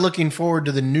not looking forward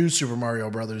to the new Super Mario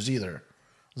Brothers either.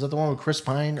 Is that the one with Chris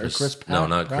Pine or Chris Pratt? No,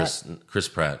 not Pratt? Chris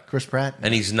Pratt. Chris Pratt.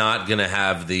 And he's not going to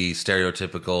have the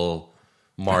stereotypical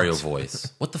Mario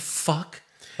voice. What the fuck?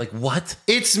 What?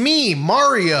 It's me,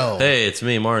 Mario. Hey, it's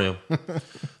me, Mario.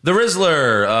 The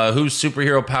Rizzler, whose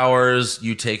superhero powers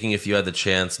you taking if you had the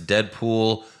chance?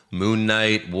 Deadpool, Moon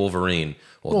Knight, Wolverine.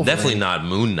 Well, definitely not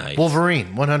Moon Knight.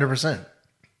 Wolverine, 100%.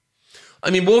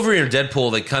 I mean, Wolverine or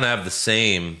Deadpool, they kind of have the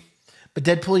same. But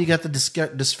Deadpool, you got the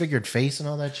disfigured face and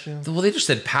all that shit. Well, they just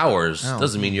said powers. Oh.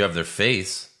 Doesn't mean you have their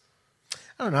face.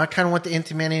 I don't know. I kind of want the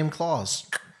anti-manium claws.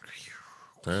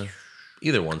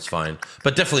 Either one's fine.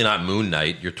 But definitely not Moon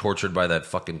Knight. You're tortured by that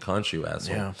fucking Khonshu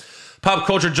asshole. Yeah. Pop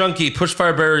Culture Junkie,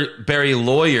 Pushfire Berry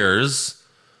Lawyers,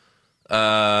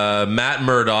 Matt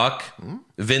Murdock,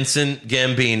 Vincent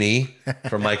Gambini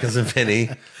from Mike and Vinny,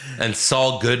 and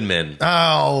Saul Goodman.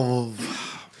 Oh,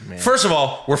 man. First of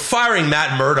all, we're firing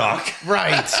Matt Murdock.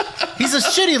 Right. He's a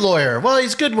shitty lawyer. Well,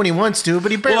 he's good when he wants to,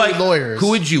 but he barely lawyers. Who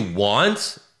would you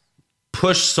want?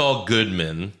 Push Saul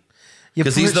Goodman.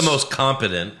 Because he's the most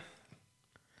competent.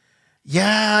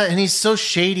 Yeah, and he's so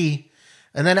shady.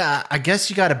 And then I guess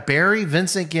you got to bury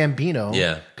Vincent Gambino.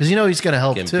 Yeah. Because you know he's going to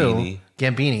help Gambini. too.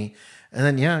 Gambini. And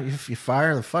then, yeah, if you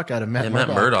fire the fuck out of Matt Murdock.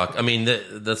 Matt Murdock. I mean,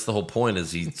 that's the whole point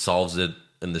is he solves it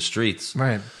in the streets.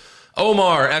 Right.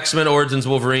 Omar, X-Men Origins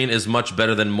Wolverine is much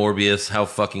better than Morbius. How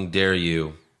fucking dare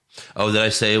you? Oh, did I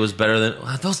say it was better than...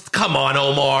 Come on,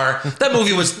 Omar. That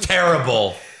movie was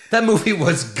terrible. That movie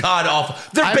was god-awful.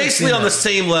 They're basically on the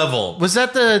same level. Was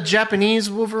that the Japanese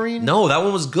Wolverine? No, that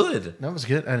one was good. That was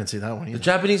good. I didn't see that one either. The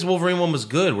Japanese Wolverine one was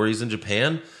good, where he's in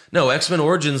Japan. No, X-Men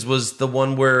Origins was the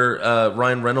one where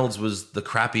Ryan Reynolds was the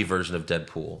crappy version of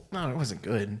Deadpool. No, it wasn't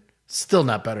good. Still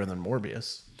not better than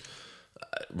Morbius.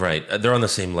 Right. They're on the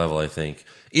same level, I think.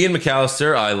 Ian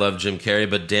McAllister, I love Jim Carrey,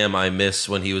 but damn, I miss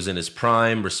when he was in his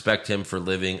prime. Respect him for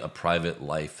living a private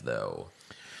life, though.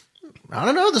 I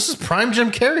don't know. This is prime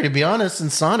Jim Carrey, to be honest, and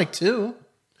Sonic too.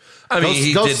 I mean,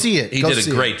 he did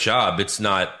a great it. job. It's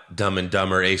not Dumb and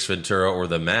Dumber, Ace Ventura, or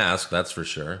The Mask, that's for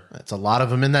sure. That's a lot of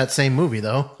them in that same movie,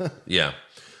 though. Yeah.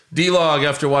 D-Log,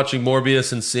 after watching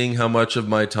Morbius and seeing how much of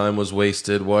my time was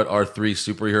wasted, what are 3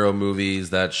 superhero movies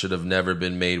that should have never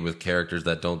been made with characters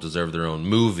that don't deserve their own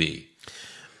movie?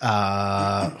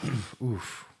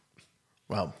 Oof.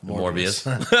 Well, Morbius.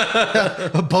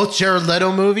 Both Jared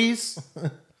Leto movies.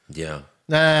 Yeah.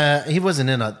 He wasn't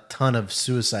in a ton of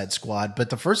Suicide Squad, but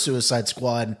the first Suicide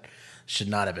Squad should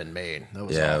not have been made. That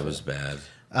was awful. It was bad.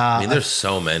 I mean, there's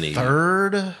so many.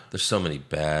 There's so many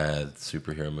bad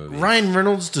superhero movies. Ryan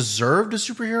Reynolds deserved a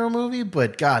superhero movie,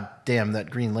 but god damn, that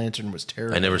Green Lantern was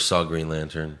terrible. I never saw Green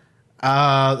Lantern.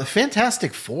 The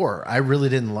Fantastic Four, I really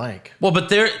didn't like. Well, but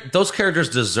those characters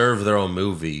deserve their own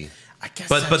movie. I guess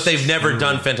but they've never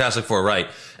done Fantastic Four right.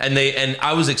 And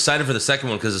I was excited for the second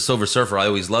one because of Silver Surfer. I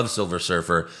always loved Silver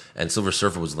Surfer, and Silver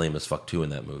Surfer was lame as fuck too in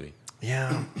that movie.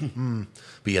 Yeah.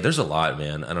 But yeah, there's a lot,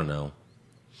 man. I don't know.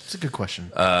 It's a good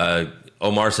question.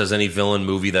 Omar says any villain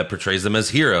movie that portrays them as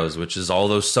heroes, which is all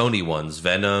those Sony ones,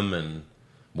 Venom and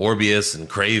Morbius and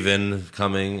Kraven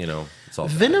coming, it's all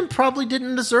Venom probably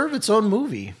didn't deserve its own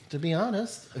movie, to be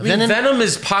honest. I mean, Venom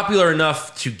is popular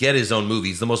enough to get his own movie.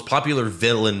 He's the most popular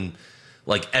villain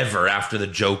ever after the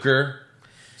Joker.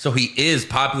 So he is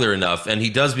popular enough, and he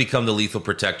does become the lethal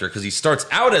protector because he starts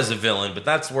out as a villain, but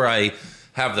that's where I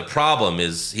have the problem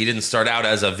is he didn't start out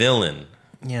as a villain.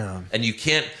 Yeah. And you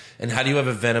can't... And how do you have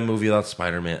a Venom movie without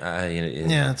Spider-Man?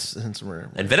 Yeah, it's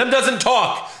rare. And Venom doesn't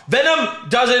talk. Venom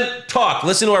doesn't talk.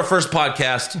 Listen to our first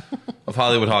podcast of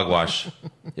Hollywood Hogwash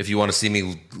if you want to see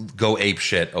me go ape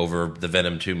shit over the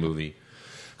Venom 2 movie.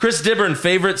 Chris Dibburn,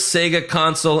 favorite Sega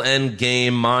console and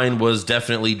game. Mine was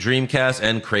definitely Dreamcast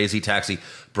and Crazy Taxi.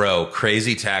 Bro,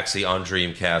 Crazy Taxi on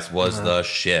Dreamcast was the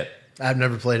shit. I've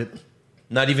never played it.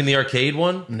 Not even the arcade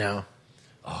one? No.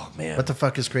 Oh, man. What the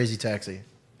fuck is Crazy Taxi?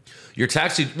 Your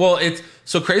taxi,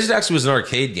 so Crazy Taxi was an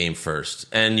arcade game first,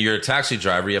 and you're a taxi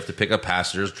driver. You have to pick up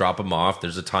passengers, drop them off.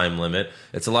 There's a time limit.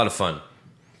 It's a lot of fun.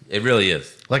 It really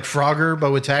is. Like Frogger,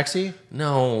 but with taxi?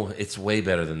 No, it's way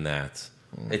better than that.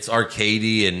 It's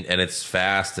arcadey and it's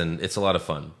fast and it's a lot of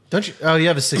fun. Don't you? Oh, you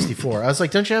have a 64. I was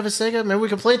like, don't you have a Sega? Maybe we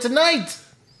can play it tonight.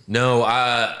 No,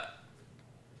 I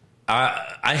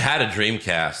had a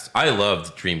Dreamcast. I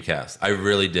loved Dreamcast. I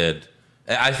really did.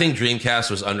 I think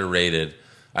Dreamcast was underrated.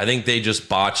 I think they just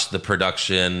botched the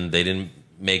production. They didn't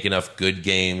make enough good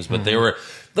games, but they were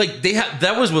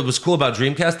that was what was cool about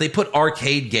Dreamcast. They put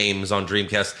arcade games on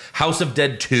Dreamcast. House of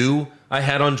Dead 2 I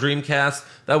had on Dreamcast.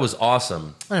 That was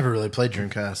awesome. I never really played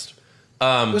Dreamcast.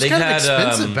 It was kind of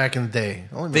expensive back in the day.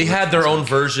 They had their own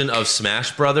version of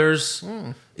Smash Brothers.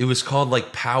 It was called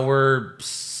Power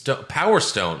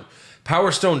Stone.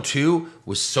 Power Stone 2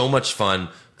 was so much fun.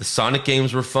 The Sonic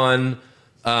games were fun.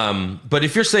 But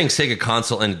if you're saying Sega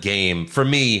console and game, for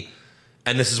me,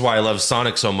 and this is why I love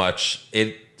Sonic so much,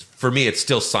 for me it's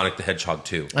still Sonic the Hedgehog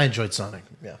 2. I enjoyed Sonic,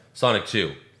 yeah. Sonic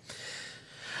 2.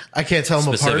 I can't tell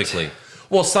them specifically. apart.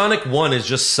 Well, Sonic 1 is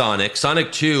just Sonic.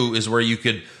 Sonic 2 is where you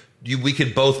could we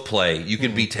could both play. You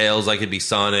could be Tails, I could be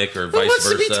Sonic, or vice wants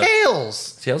versa. to be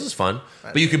Tails? Tails is fun,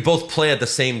 but you could both play at the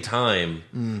same time.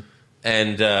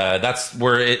 And that's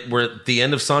where the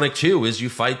end of Sonic 2 is you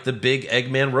fight the big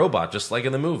Eggman robot, just like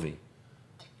in the movie.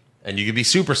 And you could be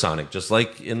Super Sonic, just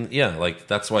like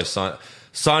that's why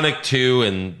Sonic 2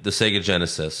 and the Sega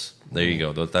Genesis. There you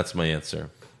go. That's my answer.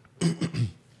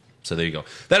 So there you go.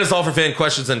 That is all for fan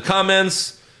questions and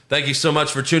comments. Thank you so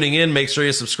much for tuning in. Make sure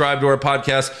you subscribe to our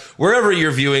podcast wherever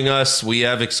you're viewing us. We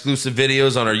have exclusive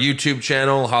videos on our YouTube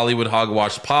channel, Hollywood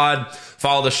Hogwash Pod.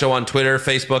 Follow the show on Twitter,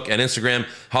 Facebook, and Instagram,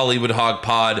 Hollywood Hog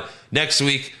Pod. Next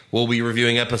week, we'll be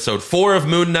reviewing episode 4 of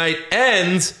Moon Knight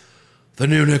and the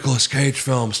new Nicolas Cage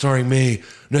film starring me,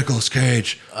 Nicolas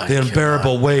Cage. The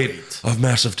Unbearable Weight of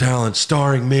Massive Talent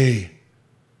starring me,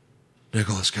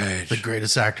 Nicolas Cage. The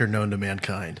greatest actor known to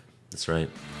mankind. That's right.